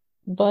 actually,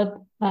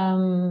 but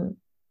the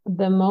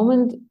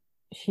moment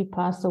she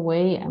passed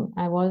away,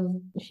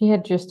 she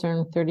had just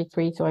turned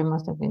 33, so I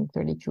must have been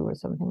 32 or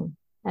something.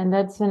 And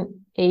that's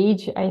an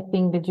age, I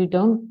think, that you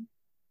don't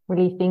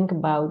really think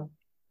about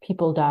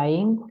people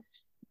dying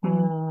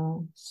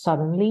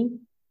suddenly.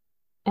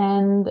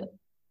 And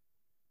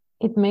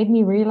it made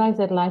me realize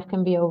that life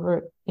can be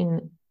over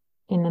in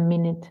a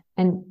minute.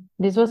 And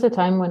this was a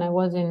time when I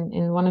was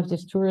in one of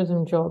these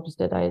tourism jobs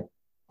that I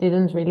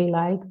didn't really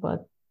like,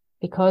 but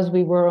because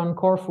we were on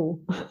Corfu,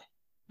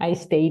 I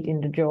stayed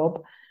in the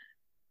job.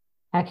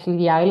 Actually,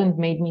 the island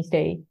made me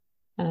stay.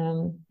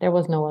 There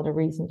was no other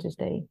reason to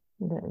stay.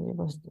 It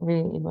was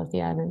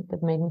the island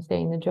that made me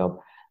stay in the job.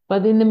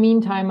 But in the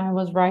meantime, I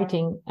was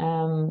writing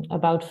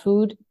about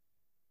food,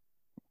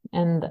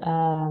 and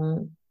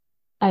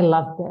I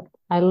loved that.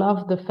 I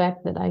loved the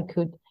fact that I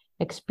could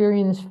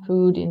experience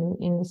food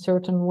in a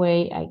certain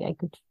way. I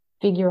could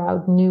figure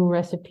out new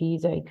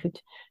recipes. I could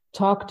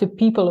talk to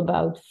people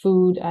about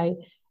food. I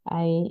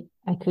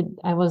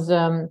was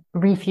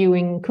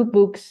reviewing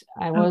cookbooks.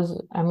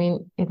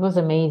 It was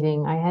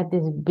amazing. I had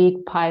this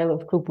big pile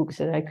of cookbooks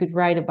that I could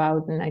write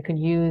about and I could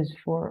use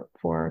for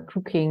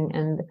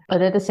cooking.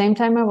 But at the same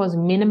time, I was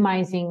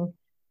minimizing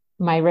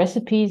my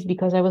recipes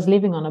because I was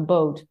living on a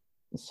boat.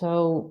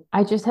 So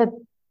I just had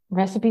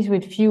recipes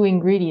with few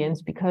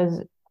ingredients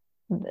because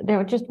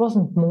there just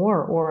wasn't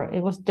more, or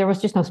there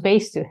was just no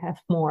space to have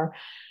more.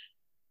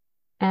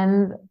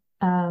 And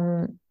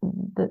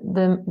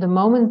the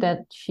moment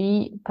that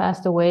she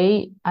passed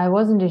away, I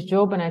was in this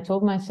job and I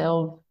told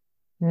myself,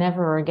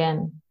 never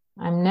again.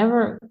 I'm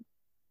never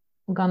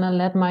gonna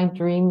let my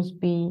dreams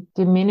be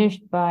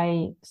diminished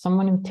by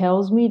someone who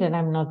tells me that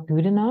I'm not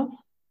good enough.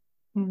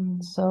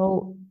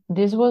 So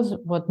this was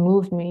what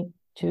moved me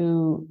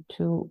to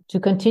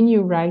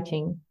continue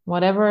writing,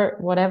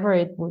 whatever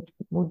it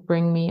would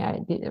bring me.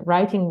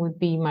 Writing would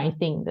be my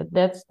thing.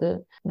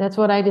 That's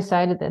what I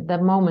decided at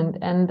that moment,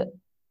 and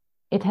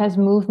it has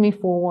moved me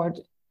forward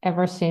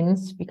ever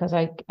since because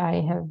I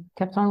have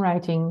kept on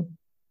writing.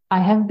 I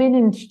have been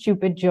in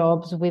stupid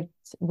jobs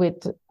with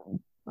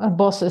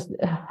bosses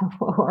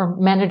or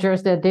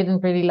managers that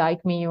didn't really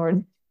like me,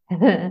 or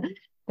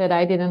that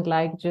I didn't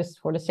like just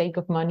for the sake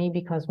of money,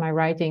 because my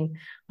writing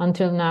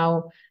until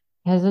now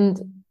hasn't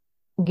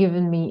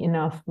given me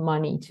enough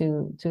money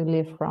to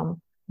live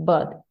from.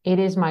 But it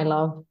is my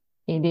love,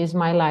 it is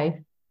my life,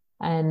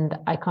 and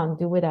I can't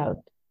do without.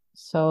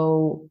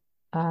 So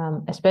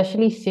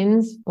especially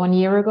since 1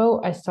 year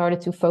ago, I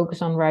started to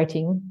focus on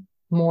writing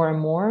more and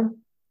more.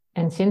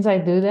 And since I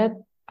do that,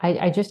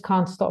 I just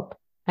can't stop.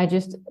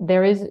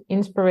 There is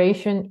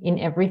inspiration in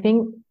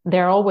everything.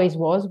 There always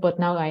was, but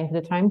now I have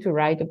the time to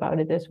write about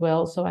it as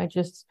well. So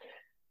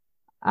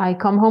I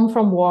come home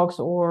from walks,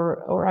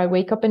 or I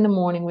wake up in the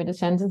morning with a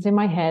sentence in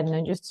my head and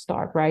I just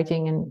start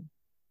writing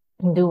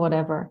and do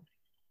whatever.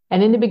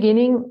 And in the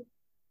beginning,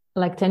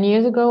 like 10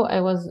 years ago, I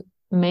was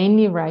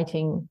mainly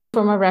writing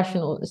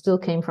still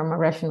came from a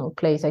rational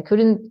place.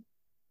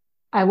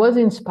 I was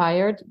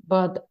inspired,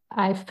 but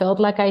I felt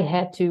like I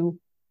had to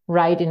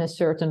write in a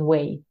certain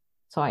way.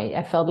 So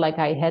I felt like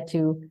I had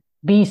to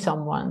be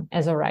someone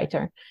as a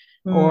writer,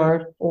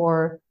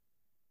 or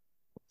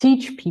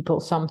teach people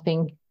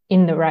something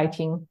in the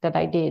writing that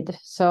I did.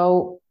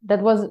 So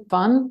that was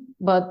fun,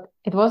 but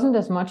it wasn't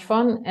as much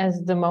fun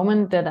as the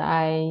moment that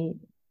I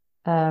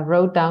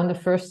wrote down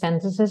the first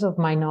sentences of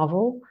my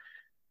novel.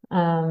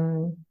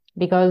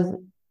 Because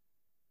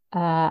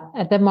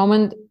at that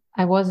moment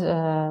I was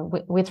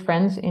with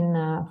friends in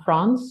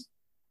France.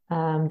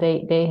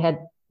 They had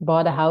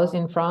bought a house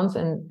in France,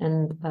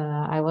 and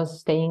I was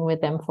staying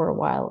with them for a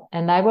while.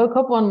 And I woke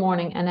up one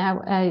morning and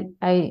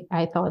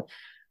I thought,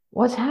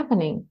 what's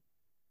happening?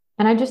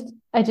 And I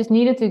just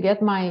needed to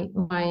get my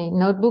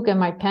notebook and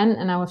my pen,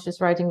 and I was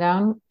just writing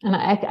down, and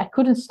I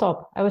couldn't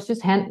stop. I was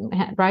just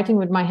writing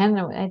with my hand.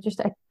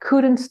 I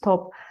couldn't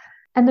stop.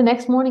 And the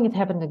next morning it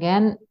happened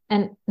again,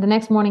 and the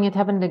next morning it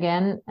happened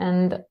again,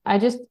 and I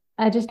just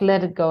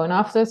let it go. And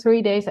after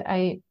 3 days,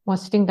 I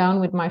was sitting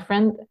down with my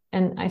friend,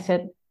 and I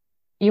said,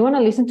 "You want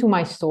to listen to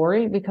my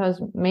story?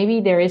 Because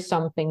maybe there is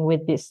something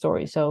with this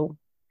story." So,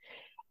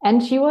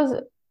 and she was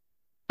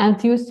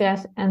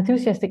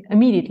enthusiastic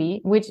immediately,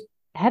 which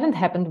hadn't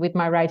happened with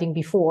my writing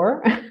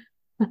before,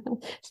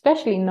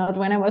 especially not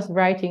when I was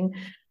writing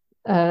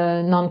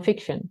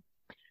nonfiction.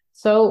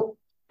 So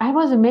I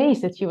was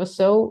amazed that she was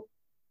so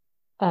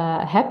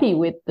happy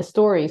with the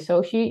story.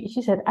 So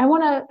she said, I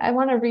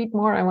want to read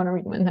more. I want to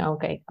read more. No,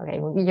 okay,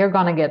 you're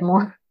gonna get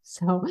more.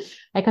 So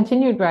I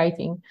continued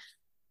writing.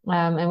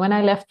 And when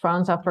I left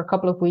France after a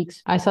couple of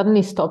weeks, I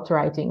suddenly stopped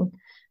writing.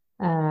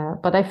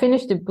 But I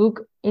finished the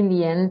book in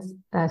the end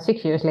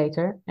 6 years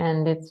later,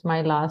 and it's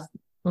my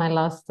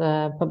last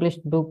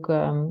published book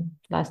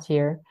last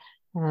year,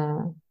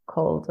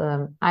 called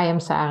I Am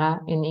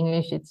Sarah. In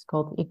English, it's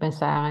called Ik ben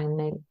Sarah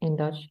in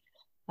Dutch.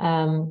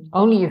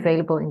 Only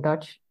available in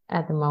Dutch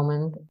at the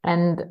moment.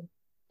 And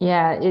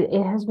yeah,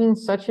 it has been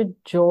such a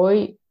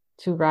joy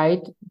to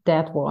write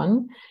that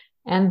one.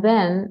 And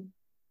then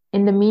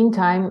in the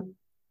meantime,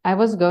 I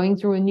was going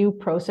through a new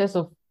process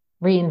of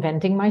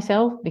reinventing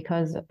myself,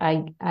 because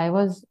I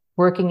was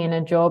working in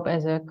a job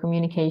as a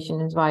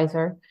communication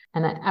advisor,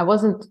 and I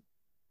wasn't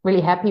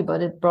really happy,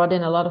 but it brought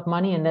in a lot of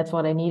money, and that's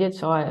what I needed.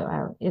 So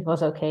it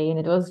was okay. And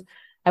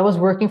I was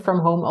working from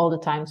home all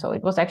the time. So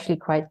it was actually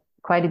quite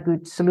quite a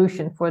good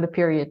solution for the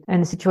period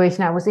and the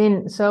situation I was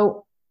in.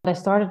 So I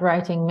started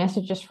writing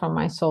messages from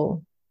my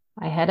soul.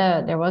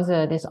 There was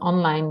this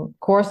online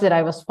course that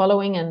I was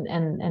following,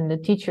 and the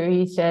teacher,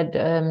 he said,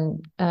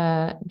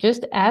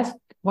 just ask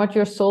what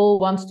your soul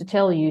wants to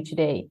tell you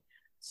today.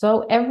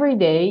 So every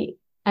day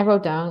I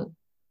wrote down,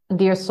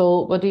 dear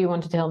soul, what do you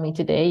want to tell me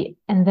today?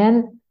 And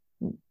then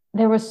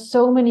there were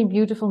so many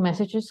beautiful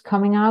messages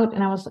coming out,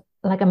 and I was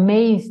like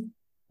amazed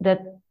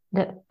that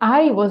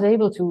I was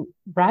able to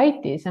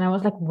write this. And I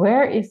was like,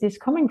 where is this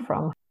coming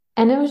from?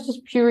 And it was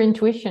just pure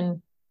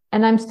intuition.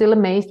 And I'm still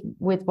amazed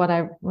with what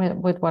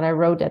I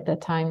wrote at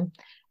that time.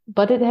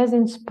 But it has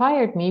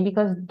inspired me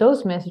because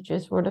those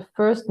messages were the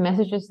first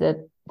messages that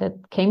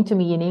came to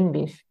me in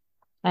English.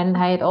 And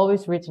I had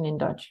always written in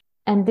Dutch.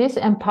 And this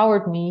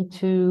empowered me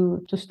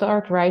to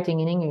start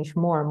writing in English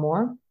more and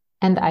more.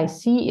 And I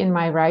see in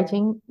my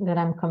writing that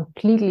I'm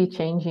completely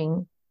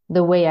changing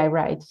the way I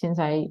write since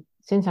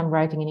I'm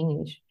writing in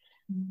English.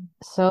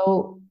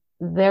 So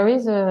there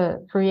is a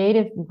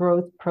creative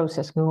growth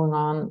process going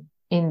on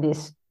in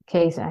this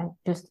case.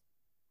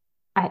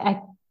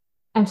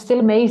 I'm still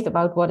amazed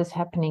about what is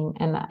happening,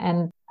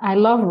 and I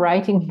love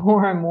writing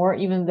more and more,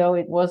 even though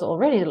it was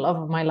already the love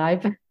of my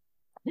life.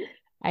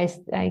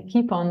 I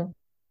keep on,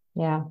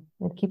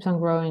 it keeps on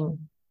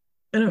growing.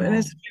 And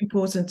it's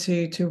important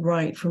to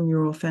write from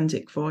your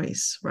authentic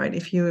voice, right?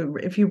 If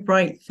you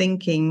write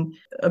thinking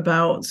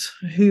about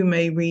who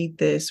may read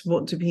this,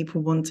 what do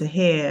people want to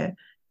hear,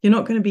 you're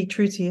not going to be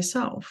true to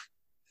yourself.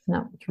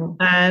 No, true.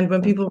 And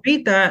when people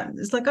read that,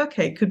 it's like,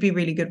 okay, it could be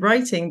really good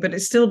writing, but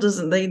it still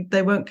doesn't,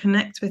 they won't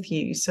connect with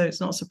you. So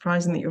it's not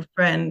surprising that your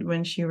friend,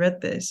 when she read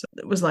this,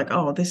 it was like,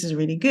 oh, this is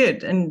really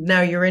good. And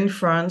now you're in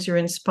France, you're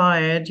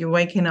inspired, you're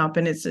waking up,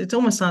 and it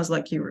almost sounds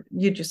like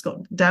you just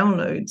got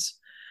downloads.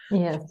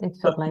 Yes, it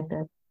felt like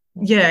that.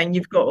 Yeah, and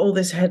you've got all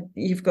this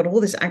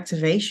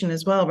activation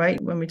as well, right?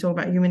 When we talk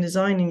about human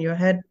design in your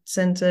head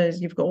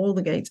centers, you've got all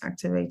the gates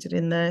activated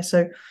in there.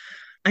 So,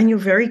 and you're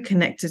very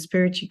connected,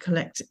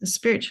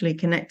 spiritually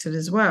connected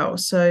as well.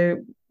 So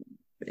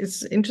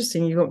it's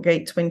interesting. You've got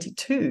gate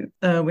 22,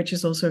 which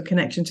is also a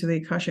connection to the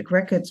Akashic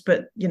records.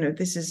 But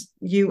this is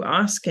you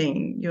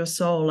asking your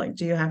soul, like,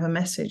 do you have a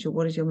message, or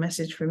what is your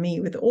message for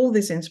me? With all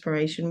this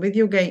inspiration, with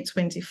your gate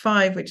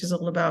 25, which is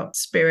all about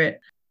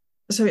spirit.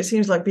 So it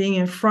seems like being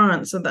in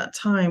France at that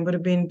time would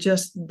have been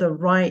just the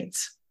right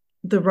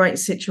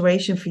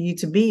situation for you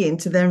to be in,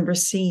 to then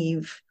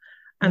receive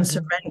and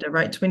surrender,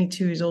 right?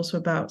 22 is also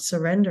about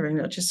surrendering,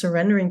 not just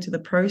surrendering to the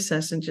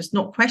process and just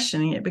not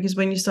questioning it. Because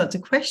when you start to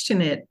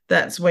question it,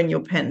 that's when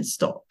your pen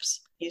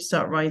stops. You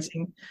start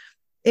writing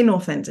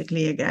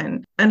inauthentically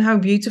again. And how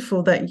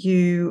beautiful that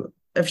you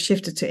have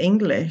shifted to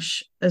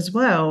English as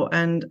well,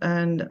 and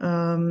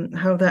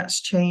how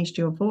that's changed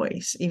your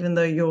voice, even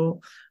though you're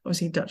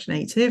obviously Dutch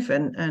native,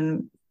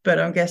 but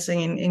I'm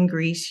guessing in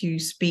Greece you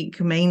speak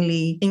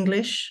mainly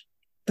English.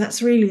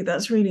 That's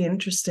really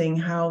interesting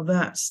how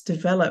that's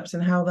developed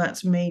and how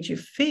that's made you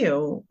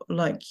feel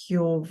like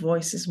your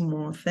voice is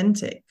more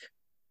authentic.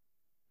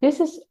 This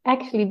is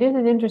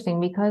interesting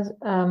because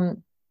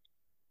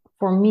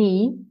for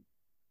me,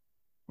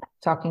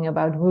 talking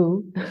about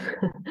Wu,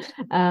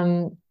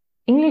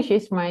 English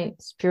is my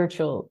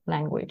spiritual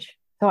language.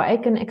 So I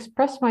can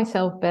express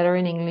myself better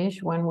in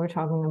English when we're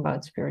talking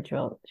about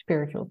spiritual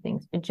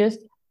things. It just,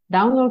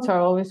 downloads are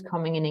always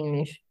coming in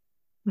English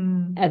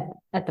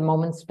at the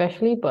moment,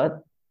 especially,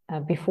 but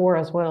before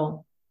as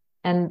well.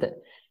 And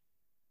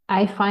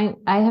I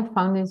have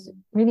found this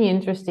really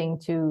interesting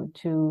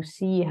to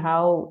see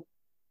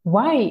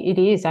why it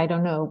is. I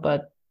don't know,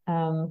 but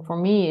for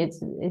me,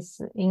 it's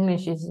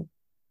English is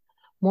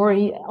more.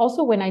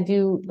 Also, when I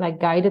do like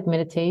guided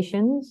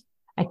meditations,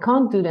 I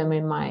can't do them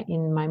in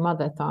my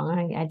mother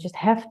tongue. I just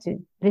have to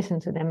listen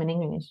to them in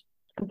English.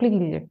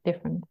 Completely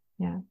different.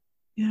 Yeah.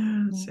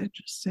 Yeah, it's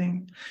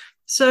interesting.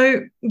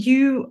 So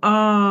you've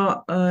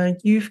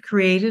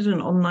created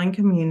an online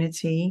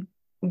community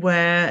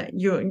where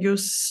you're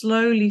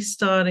slowly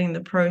starting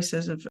the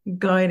process of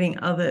guiding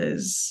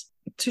others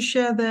to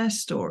share their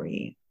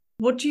story.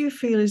 What do you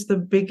feel is the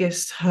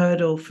biggest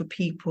hurdle for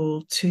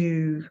people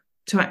to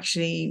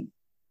actually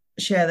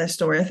share their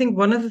story? I think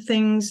one of the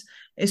things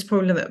is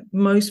probably that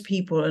most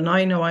people, and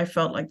I know I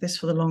felt like this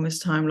for the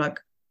longest time, like,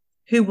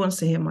 who wants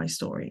to hear my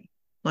story?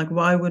 Like,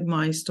 why would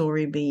my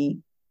story be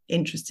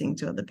interesting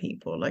to other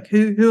people? Like,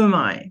 who am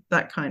I?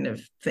 That kind of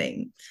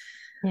thing.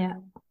 Yeah.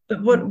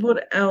 But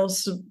what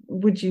else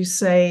would you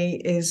say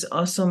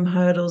are some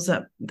hurdles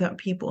that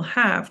people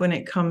have when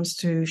it comes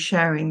to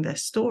sharing their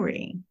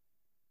story?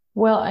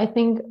 Well, I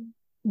think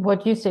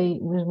what you say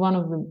is one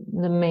of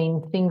the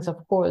main things,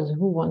 of course.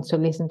 Who wants to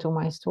listen to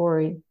my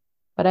story?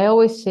 But I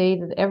always say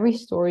that every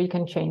story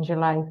can change your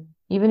life,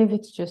 even if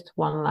it's just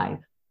one life.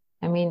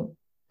 I mean,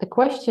 the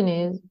question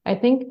is, I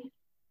think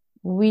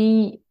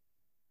we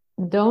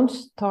don't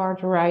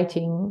start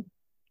writing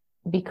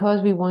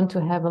because we want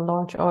to have a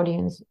large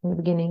audience in the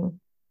beginning.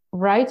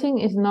 Writing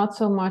is not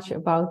so much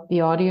about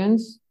the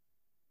audience.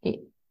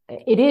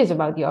 It is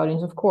about the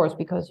audience, of course,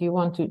 because you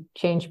want to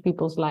change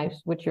people's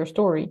lives with your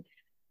story.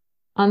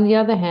 On the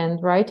other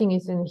hand, writing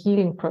is a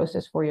healing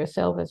process for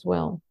yourself as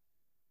well.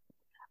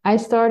 I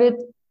started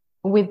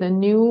with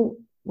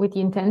with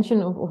the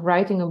intention of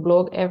writing a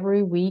blog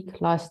every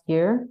week last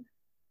year.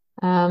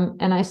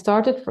 And I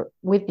started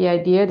with the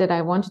idea that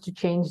I wanted to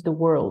change the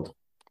world.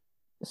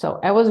 So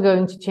I was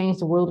going to change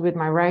the world with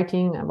my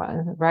writing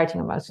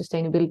about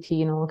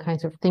sustainability and all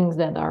kinds of things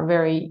that are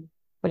very,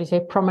 what do you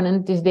say,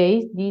 prominent these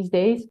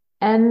days.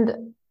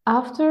 And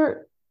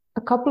after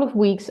a couple of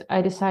weeks,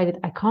 I decided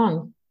I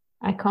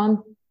can't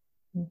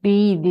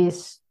be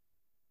this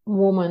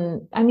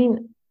woman. I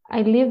mean,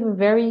 I live a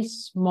very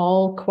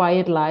small,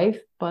 quiet life,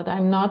 but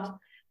I'm not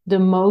the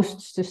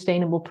most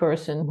sustainable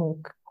person who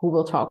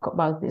will talk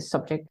about this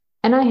subject.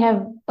 And I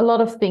have a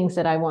lot of things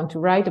that I want to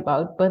write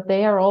about, but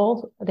they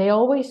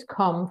always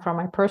come from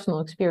my personal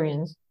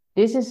experience.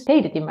 This is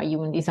stated in my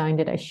human design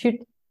that I should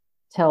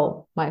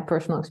tell my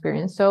personal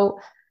experience. So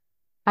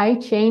I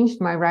changed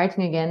my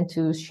writing again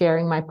to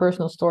sharing my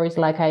personal stories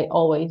like I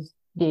always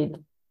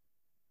did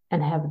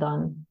and have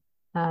done.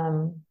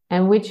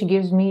 And which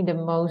gives me the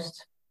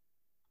most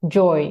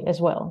joy as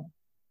well.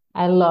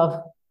 I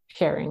love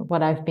sharing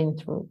what I've been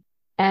through.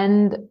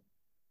 And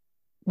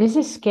this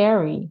is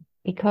scary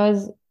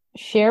because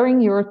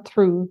sharing your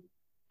true,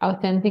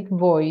 authentic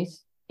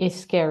voice is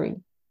scary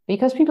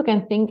because people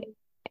can think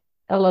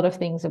a lot of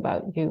things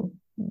about you.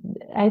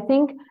 I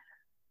think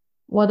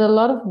what a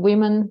lot of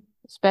women,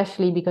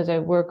 especially because I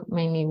work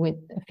mainly with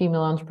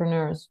female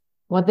entrepreneurs,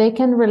 what they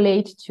can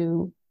relate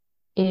to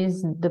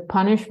is the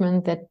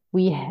punishment that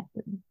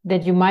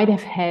that you might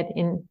have had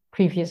in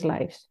previous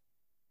lives.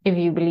 If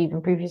you believe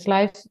in previous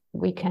lives,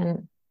 we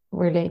can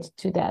relate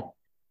to that.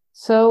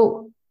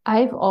 So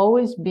I've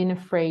always been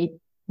afraid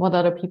what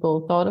other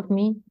people thought of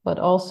me, but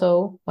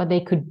also what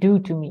they could do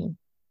to me.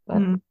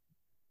 But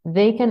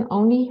they can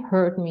only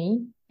hurt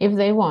me if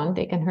they want.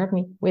 They can hurt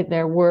me with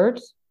their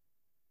words.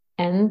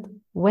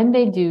 And when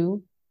they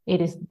do,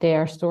 it is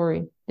their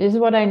story. This is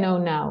what I know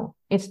now.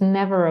 It's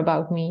never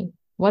about me.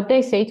 What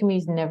they say to me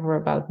is never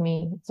about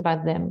me. It's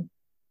about them.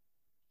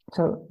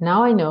 So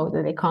now I know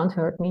that they can't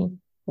hurt me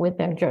with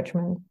their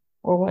judgment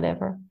or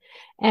whatever.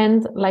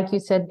 And like you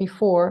said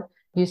before,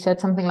 you said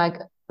something like,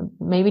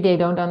 maybe they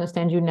don't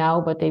understand you now,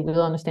 but they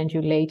will understand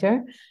you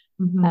later.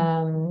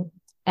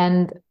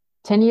 And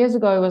 10 years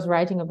ago, I was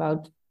writing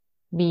about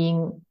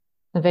being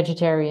a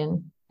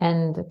vegetarian.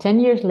 And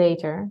 10 years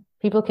later,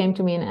 people came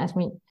to me and asked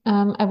me,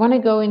 I want to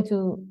go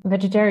into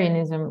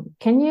vegetarianism.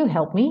 Can you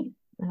help me?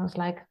 And I was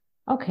like,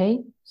 okay,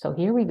 so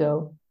here we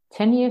go.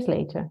 10 years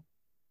later.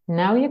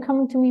 Now you're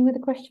coming to me with a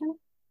question?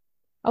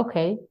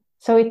 Okay,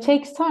 so it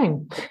takes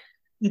time.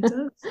 It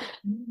does.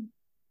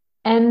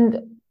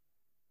 And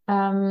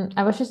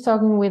I was just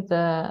talking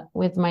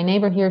with my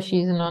neighbor here.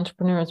 She's an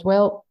entrepreneur as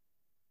well.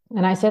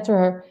 And I said to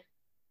her,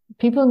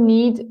 people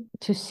need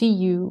to see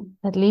you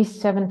at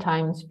least 7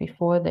 times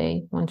before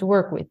they want to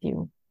work with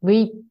you.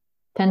 We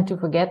tend to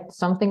forget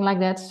something like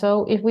that.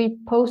 So if we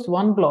post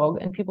one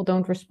blog and people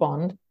don't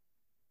respond,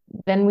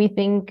 then we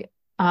think,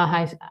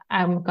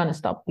 I'm going to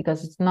stop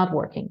because it's not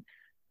working.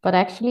 But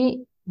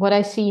actually, what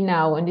I see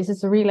now, and this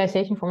is a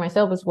realization for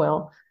myself as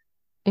well,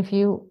 if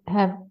you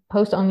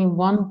post only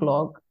one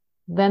blog,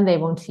 then they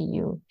won't see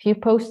you. If you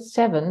post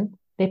 7,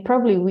 they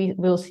probably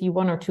will see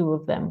 1 or 2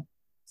 of them.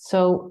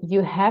 So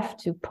you have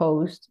to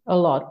post a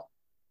lot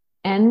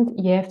and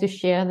you have to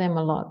share them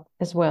a lot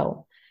as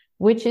well,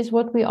 which is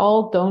what we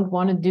all don't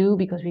want to do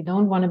because we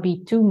don't want to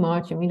be too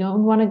much and we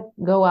don't want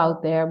to go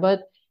out there.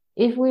 But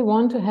if we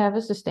want to have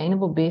a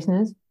sustainable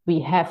business,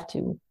 we have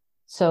to.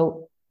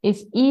 So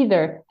it's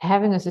either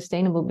having a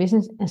sustainable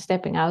business and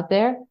stepping out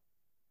there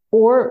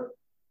or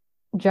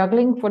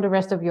juggling for the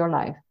rest of your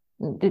life.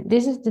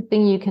 This is the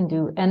thing you can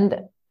do.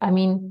 And I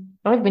mean,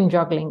 I've been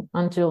juggling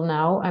until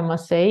now, I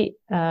must say.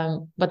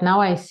 But now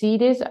I see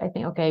this, I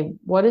think, okay,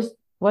 what is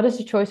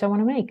the choice I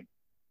want to make?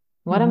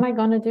 What am I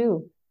going to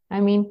do?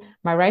 I mean,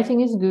 my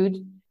writing is good.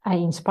 I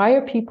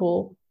inspire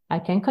people. I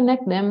can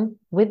connect them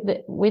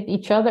with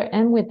each other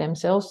and with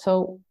themselves.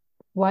 So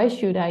why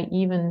should I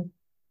even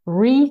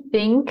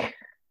rethink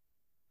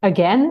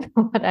again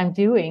what I'm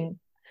doing?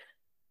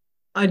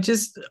 I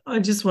just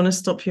want to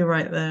stop you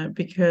right there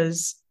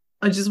because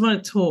I just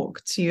want to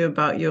talk to you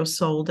about your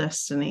soul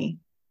destiny.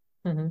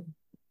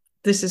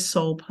 This is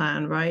soul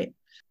plan, right?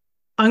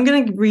 I'm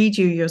going to read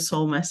you your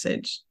soul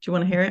message. Do you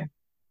want to hear it?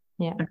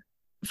 Yeah. Okay.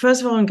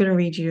 First of all, I'm going to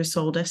read you your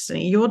soul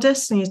destiny. Your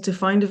destiny is to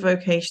find a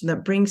vocation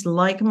that brings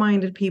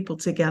like-minded people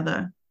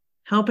together,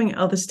 helping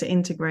others to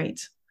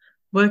integrate,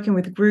 working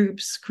with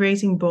groups,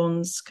 creating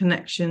bonds,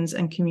 connections,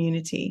 and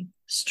community.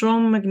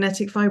 Strong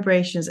magnetic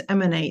vibrations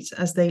emanate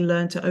as they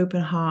learn to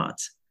open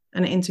heart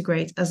and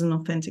integrate as an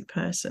authentic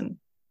person.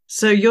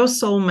 So your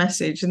soul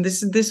message, and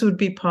this would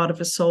be part of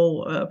a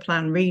soul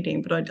plan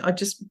reading, but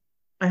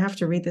I have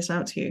to read this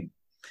out to you.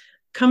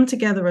 Come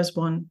together as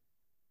one.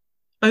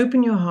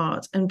 Open your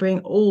heart and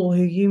bring all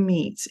who you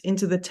meet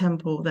into the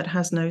temple that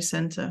has no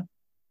center.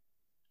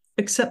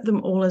 Accept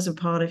them all as a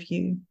part of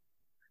you.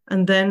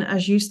 And then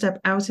as you step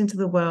out into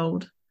the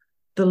world,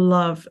 the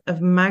love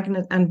of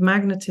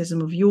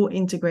magnetism of your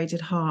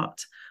integrated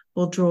heart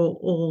will draw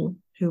all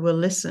who will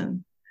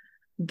listen.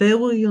 They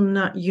will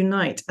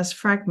unite as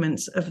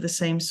fragments of the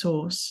same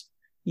source,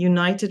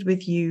 united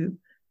with you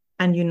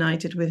and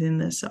united within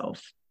their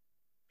self.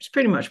 It's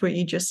pretty much what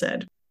you just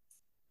said.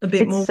 A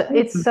bit more.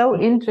 It's so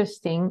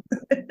interesting.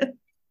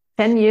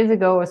 10 years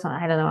ago or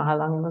something, I don't know how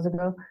long it was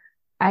ago,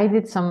 I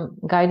did some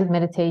guided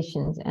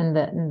meditations, and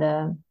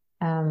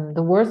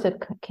the words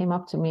that came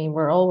up to me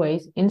were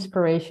always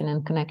inspiration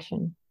and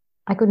connection.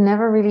 I could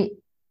never really,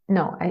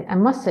 no, I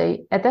must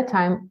say, at that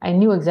time, I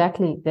knew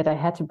exactly that I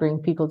had to bring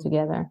people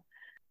together.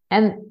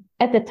 And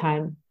at the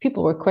time,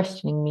 people were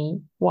questioning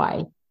me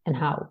why and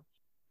how.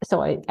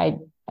 So I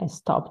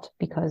stopped,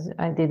 because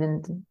I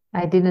didn't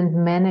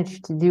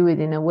manage to do it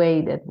in a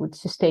way that would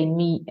sustain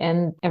me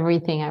and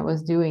everything I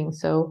was doing.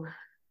 So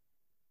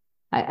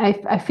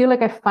I feel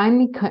like I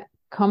finally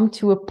come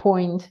to a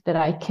point that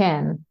I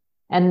can.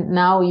 And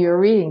now you're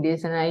reading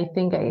this, and I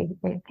think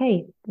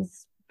okay,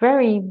 it's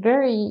very,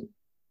 very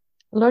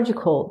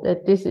logical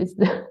that this is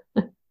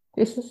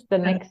the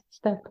next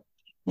step.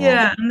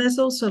 Yeah, and there's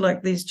also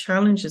like these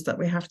challenges that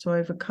we have to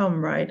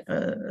overcome, right?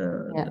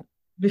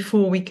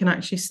 Before we can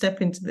actually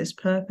step into this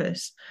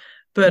purpose.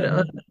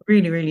 But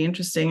really, really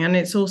interesting. And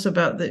it's also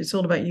it's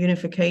all about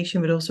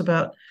unification, but also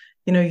about,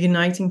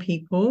 uniting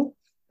people,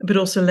 but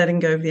also letting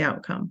go of the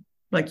outcome.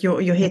 Like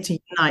you're here to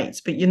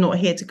unite, but you're not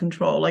here to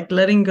control, like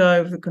letting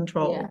go of the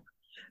control.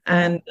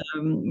 And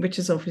which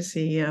is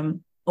obviously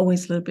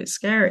always a little bit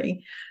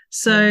scary.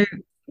 So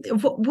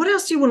what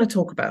else do you want to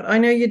talk about? I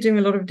know you're doing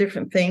a lot of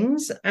different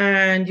things,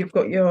 and you've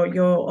got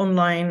your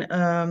online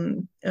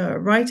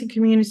writing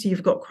community.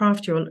 You've got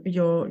Craft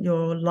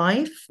Your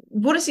Life.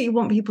 What is it you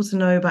want people to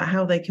know about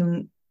how they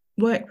can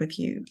work with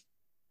you?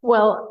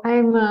 Well,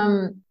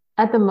 I'm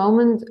at the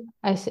moment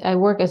I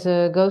work as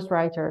a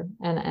ghostwriter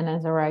and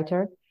as a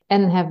writer,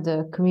 and have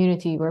the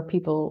community where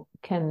people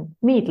can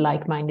meet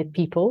like-minded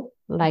people,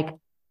 like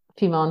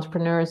female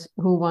entrepreneurs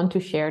who want to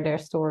share their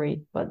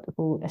story, but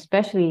who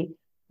especially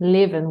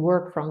live and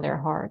work from their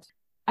heart.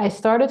 I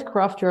started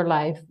Craft Your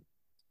Life,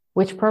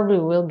 which probably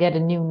will get a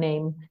new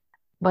name,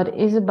 but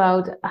is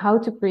about how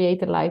to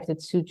create a life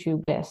that suits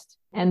you best.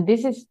 And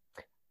this is,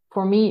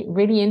 for me,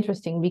 really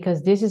interesting,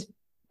 because this is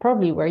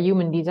probably where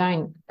human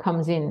design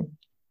comes in.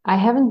 I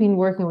haven't been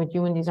working with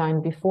human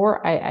design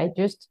before. I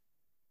just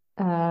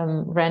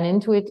ran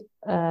into it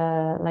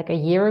like a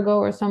year ago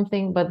or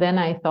something, but then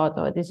I thought,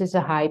 oh, this is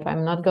a hype.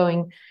 I'm not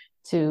going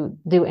to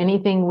do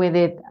anything with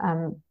it.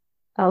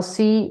 I'll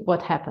see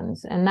what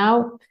happens. And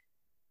now,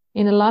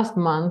 in the last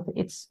month,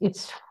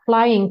 it's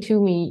flying to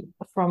me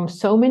from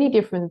so many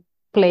different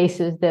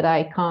places that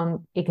I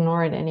can't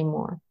ignore it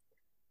anymore.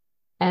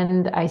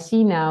 And I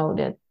see now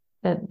that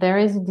there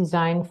is a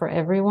design for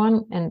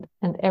everyone, and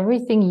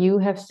everything you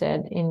have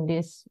said in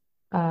this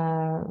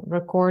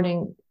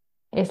recording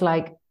is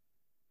like,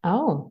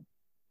 oh,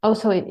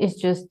 so it is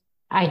just,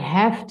 I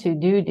have to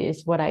do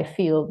this, what I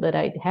feel that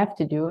I have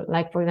to do.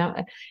 Like, for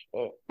example,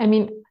 I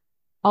mean,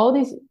 all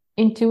these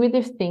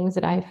intuitive things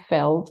that I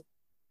felt,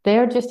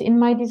 they're just in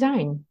my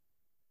design.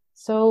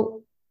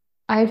 So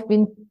I've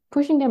been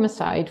pushing them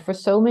aside for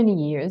so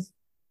many years,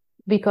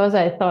 because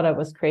I thought I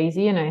was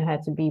crazy and I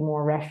had to be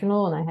more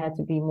rational and I had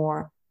to be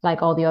more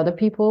like all the other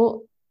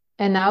people.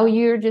 And now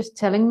you're just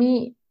telling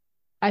me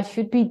I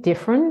should be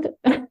different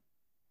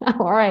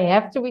or I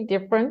have to be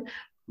different.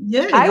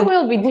 Yeah, I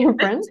will be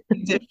different.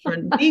 Be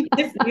different.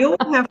 We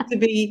all have to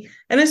be,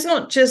 and it's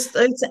not just,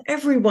 it's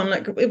everyone.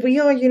 Like, we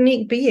are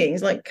unique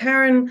beings. Like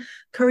Karen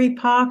Curry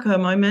Parker,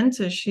 my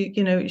mentor,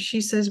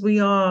 she says we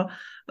are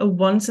a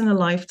once in a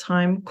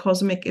lifetime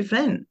cosmic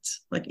event.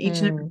 Like each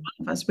and every one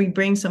of us, we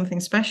bring something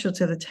special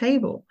to the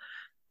table.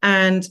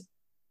 And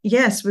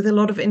yes, with a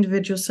lot of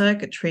individual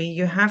circuitry,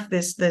 you have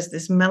there's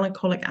this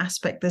melancholic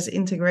aspect, there's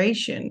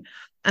integration,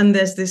 and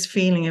there's this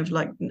feeling of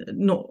like,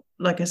 not,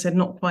 like I said,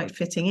 not quite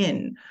fitting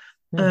in.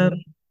 But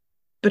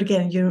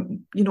again, you're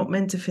not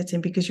meant to fit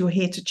in, because you're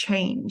here to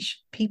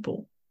change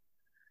people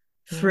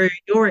through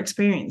your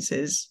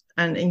experiences.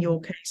 And in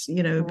your case,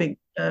 a big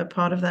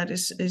part of that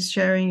is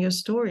sharing your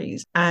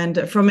stories,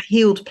 and from a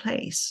healed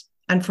place,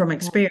 and from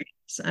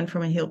experience, and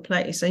from a healed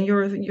place. And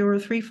you're a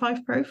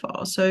 3-5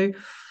 profile, so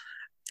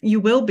you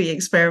will be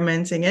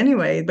experimenting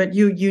anyway, but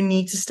you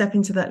need to step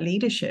into that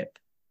leadership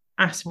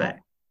aspect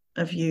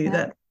of you,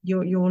 that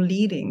you're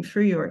leading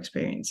through your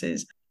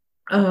experiences.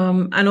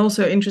 And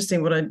also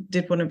interesting, what I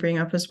did want to bring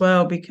up as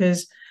well,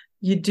 because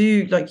you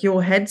do, like,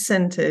 your head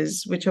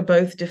centers, which are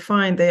both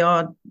defined, they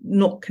are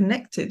not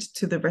connected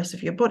to the rest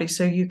of your body.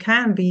 So you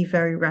can be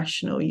very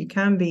rational. You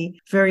can be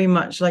very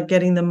much like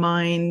getting the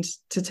mind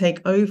to take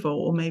over,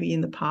 or maybe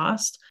in the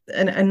past,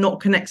 and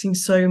not connecting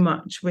so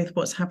much with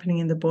what's happening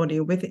in the body,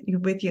 or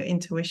with your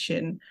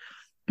intuition,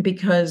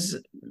 because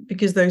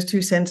those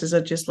two centers are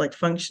just like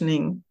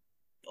functioning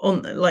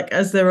on, like,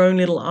 as their own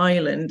little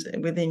island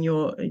within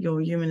your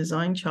human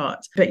design chart.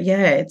 But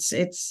yeah,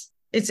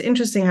 it's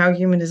interesting how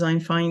human design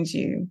finds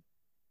you,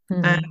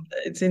 And Mm-hmm.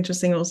 it's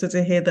interesting also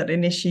to hear that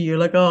initially you're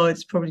like, oh,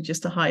 it's probably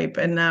just a hype.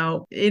 And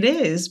now it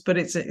is, but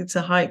it's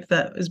a hype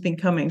that has been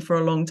coming for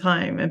a long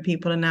time, and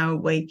people are now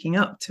waking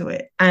up to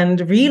it and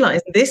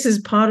realizing this is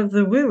part of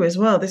the woo as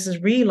well. This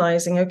is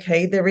realizing,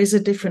 okay, there is a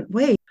different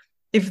way.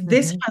 If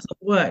this Mm-hmm. hasn't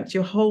worked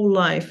your whole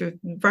life, if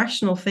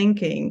rational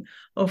thinking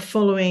of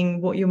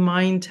following what your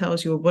mind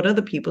tells you or what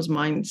other people's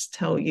minds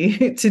tell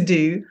you to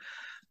do,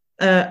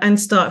 and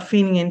start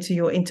feeling into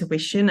your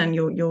intuition and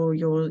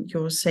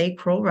your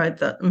sacral, right?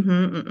 That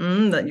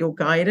that your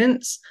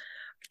guidance.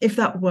 If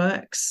that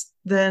works,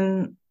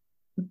 then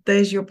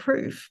there's your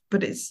proof.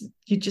 But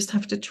you just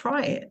have to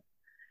try it.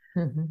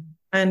 Mm-hmm.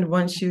 And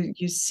once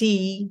you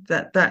see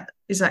that that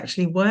is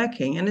actually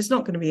working, and it's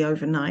not going to be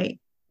overnight.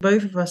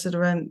 Both of us at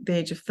around the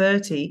age of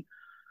 30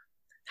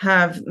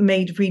 have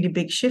made really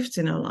big shifts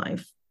in our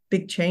life,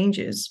 big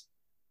changes.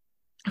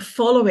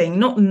 Following,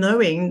 not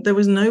knowing, there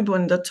was no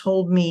one that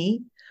told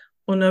me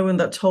or no one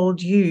that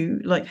told you,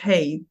 like,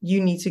 hey,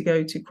 you need to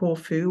go to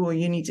Corfu or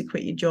you need to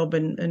quit your job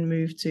and I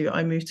moved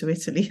to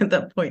Italy at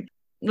that point.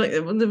 Like,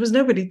 there was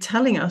nobody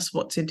telling us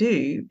what to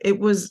do. It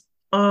was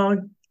our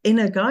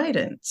inner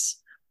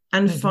guidance,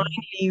 and Mm-hmm.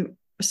 finally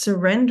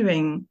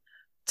surrendering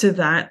to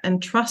that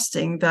and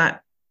trusting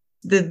that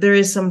there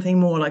is something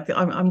more. Like,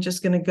 I'm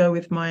just going to go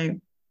with my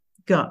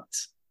gut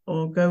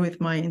or go with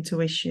my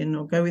intuition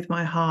or go with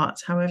my heart,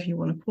 however you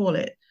want to call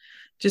it.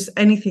 Just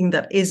anything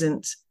that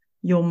isn't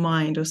your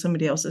mind or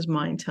somebody else's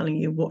mind telling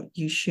you what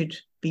you should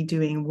be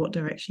doing, what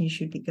direction you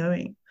should be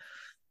going.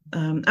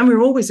 And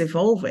we're always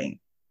evolving,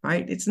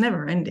 right? It's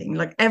never ending.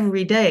 Like,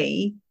 every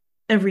day,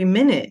 every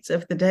minute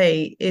of the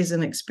day is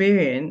an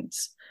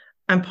experience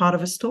and part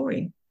of a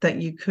story that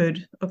you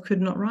could or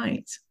could not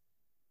write.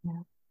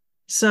 Yeah.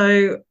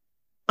 So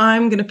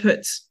I'm going to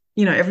put,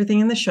 everything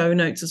in the show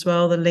notes as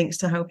well, the links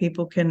to how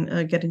people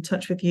can get in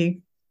touch with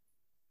you.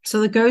 So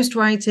the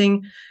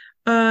ghostwriting,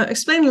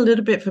 explain a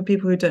little bit for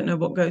people who don't know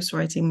what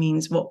ghostwriting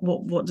means.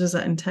 What does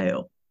that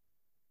entail?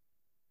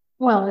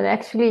 Well, it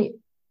actually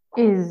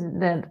is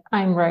that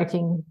I'm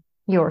writing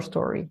your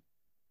story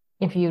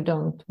if you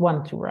don't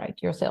want to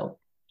write yourself,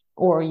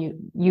 or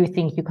you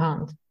think you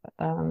can't.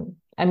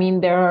 I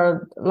mean, there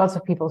are lots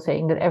of people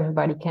saying that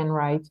everybody can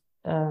write,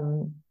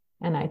 and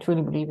I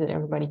truly believe that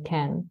everybody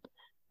can.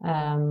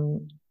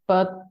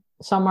 But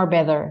some are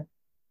better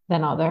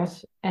than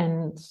others,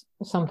 and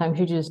sometimes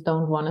you just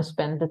don't want to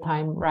spend the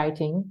time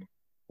writing.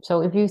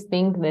 So if you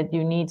think that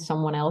you need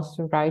someone else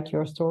to write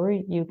your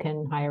story, you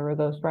can hire a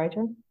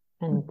ghostwriter,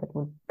 and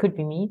that could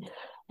be me.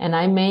 And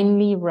I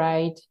mainly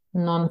write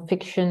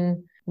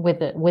nonfiction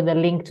with a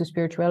link to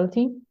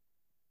spirituality,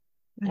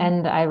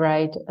 and I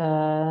write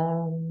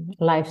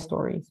life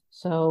stories.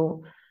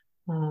 So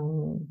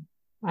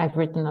I've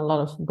written a lot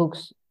of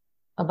books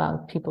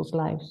about people's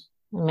lives,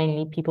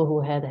 mainly people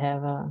who have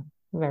a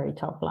very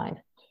tough life.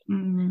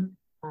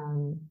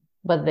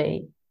 But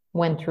they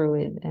went through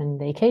it and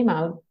they came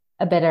out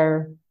a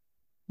better,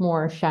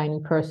 more shiny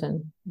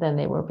person than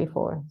they were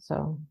before.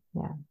 So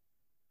yeah.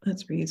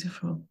 That's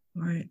beautiful.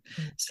 All right.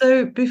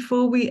 So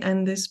before we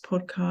end this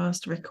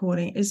podcast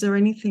recording, is there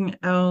anything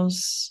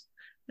else,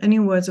 any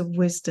words of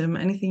wisdom,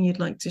 anything you'd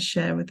like to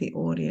share with the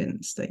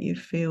audience that you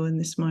feel in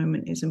this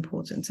moment is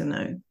important to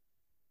know?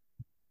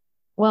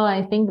 Well,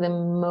 I think the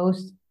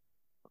most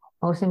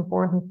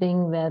important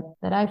thing that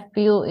I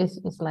feel is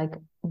like,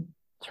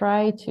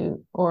 try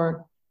to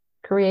or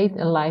create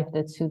a life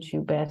that suits you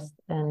best.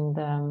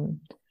 And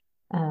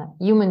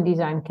human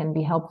design can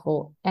be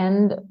helpful,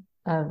 and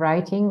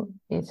writing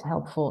is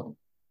helpful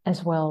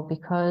as well,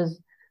 because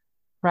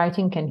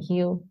writing can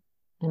heal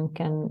and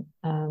can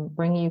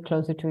bring you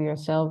closer to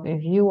yourself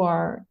if you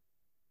are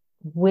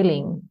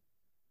willing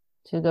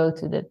to go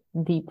to the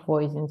deep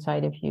voice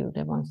inside of you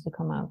that wants to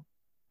come out.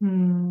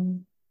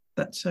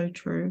 That's so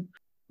true.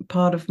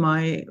 Part of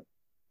my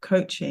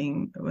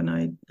coaching, when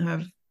I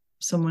have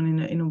someone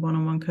in a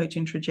one-on-one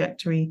coaching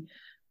trajectory,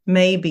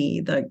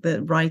 maybe like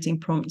the writing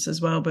prompts as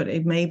well, but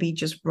it may be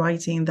just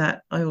writing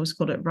that, I always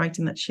call it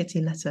writing that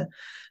shitty letter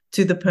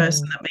to the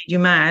person that made you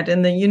mad,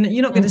 and then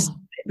you're not going to say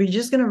it, but you're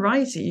just going to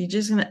write it. You're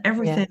just going to,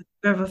 everything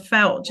you ever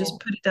felt, just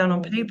put it down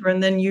on paper,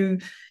 and then you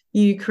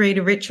create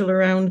a ritual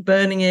around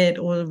burning it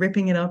or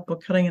ripping it up or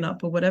cutting it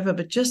up or whatever,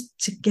 but just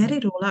to get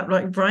it all out.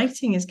 Like,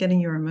 writing is getting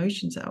your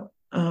emotions out.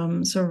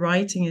 So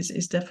writing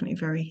is definitely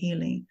very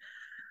healing.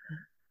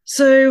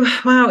 So,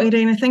 wow,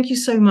 Irene, thank you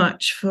so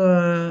much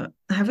for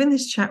having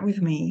this chat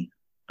with me.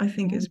 I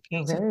think it's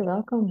beautiful. You're very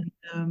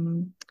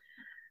welcome.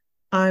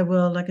 I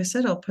will, like I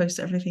said, I'll post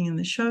everything in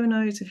the show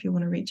notes if you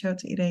want to reach out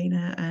to Irene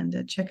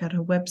and check out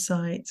her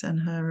website and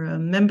her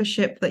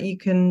membership that you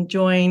can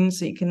join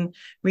so you can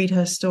read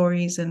her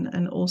stories.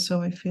 And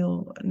also, I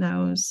feel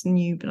now as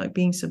new, like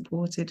being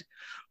supported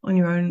on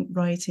your own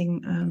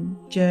writing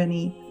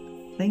journey.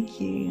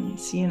 Thank you, and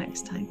see you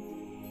next time.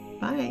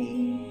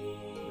 Bye.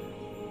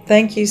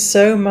 Thank you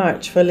so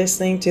much for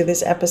listening to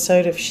this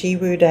episode of She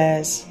Woo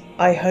Dares.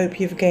 I hope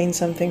you've gained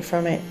something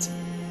from it.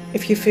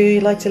 If you feel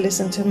you'd like to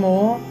listen to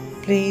more,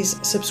 please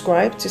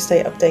subscribe to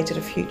stay updated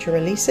of future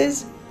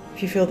releases.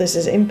 If you feel this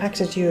has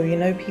impacted you or you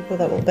know people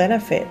that will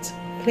benefit,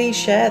 please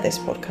share this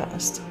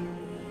podcast.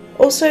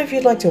 Also, if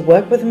you'd like to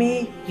work with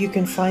me, you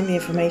can find the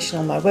information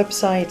on my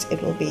website.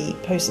 It will be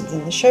posted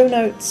in the show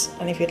notes.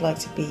 And if you'd like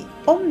to be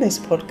on this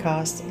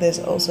podcast, there's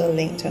also a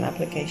link to an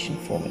application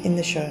form in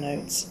the show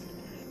notes.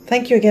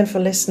 Thank you again for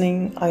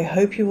listening. I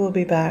hope you will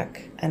be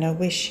back, and I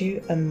wish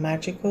you a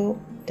magical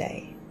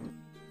day.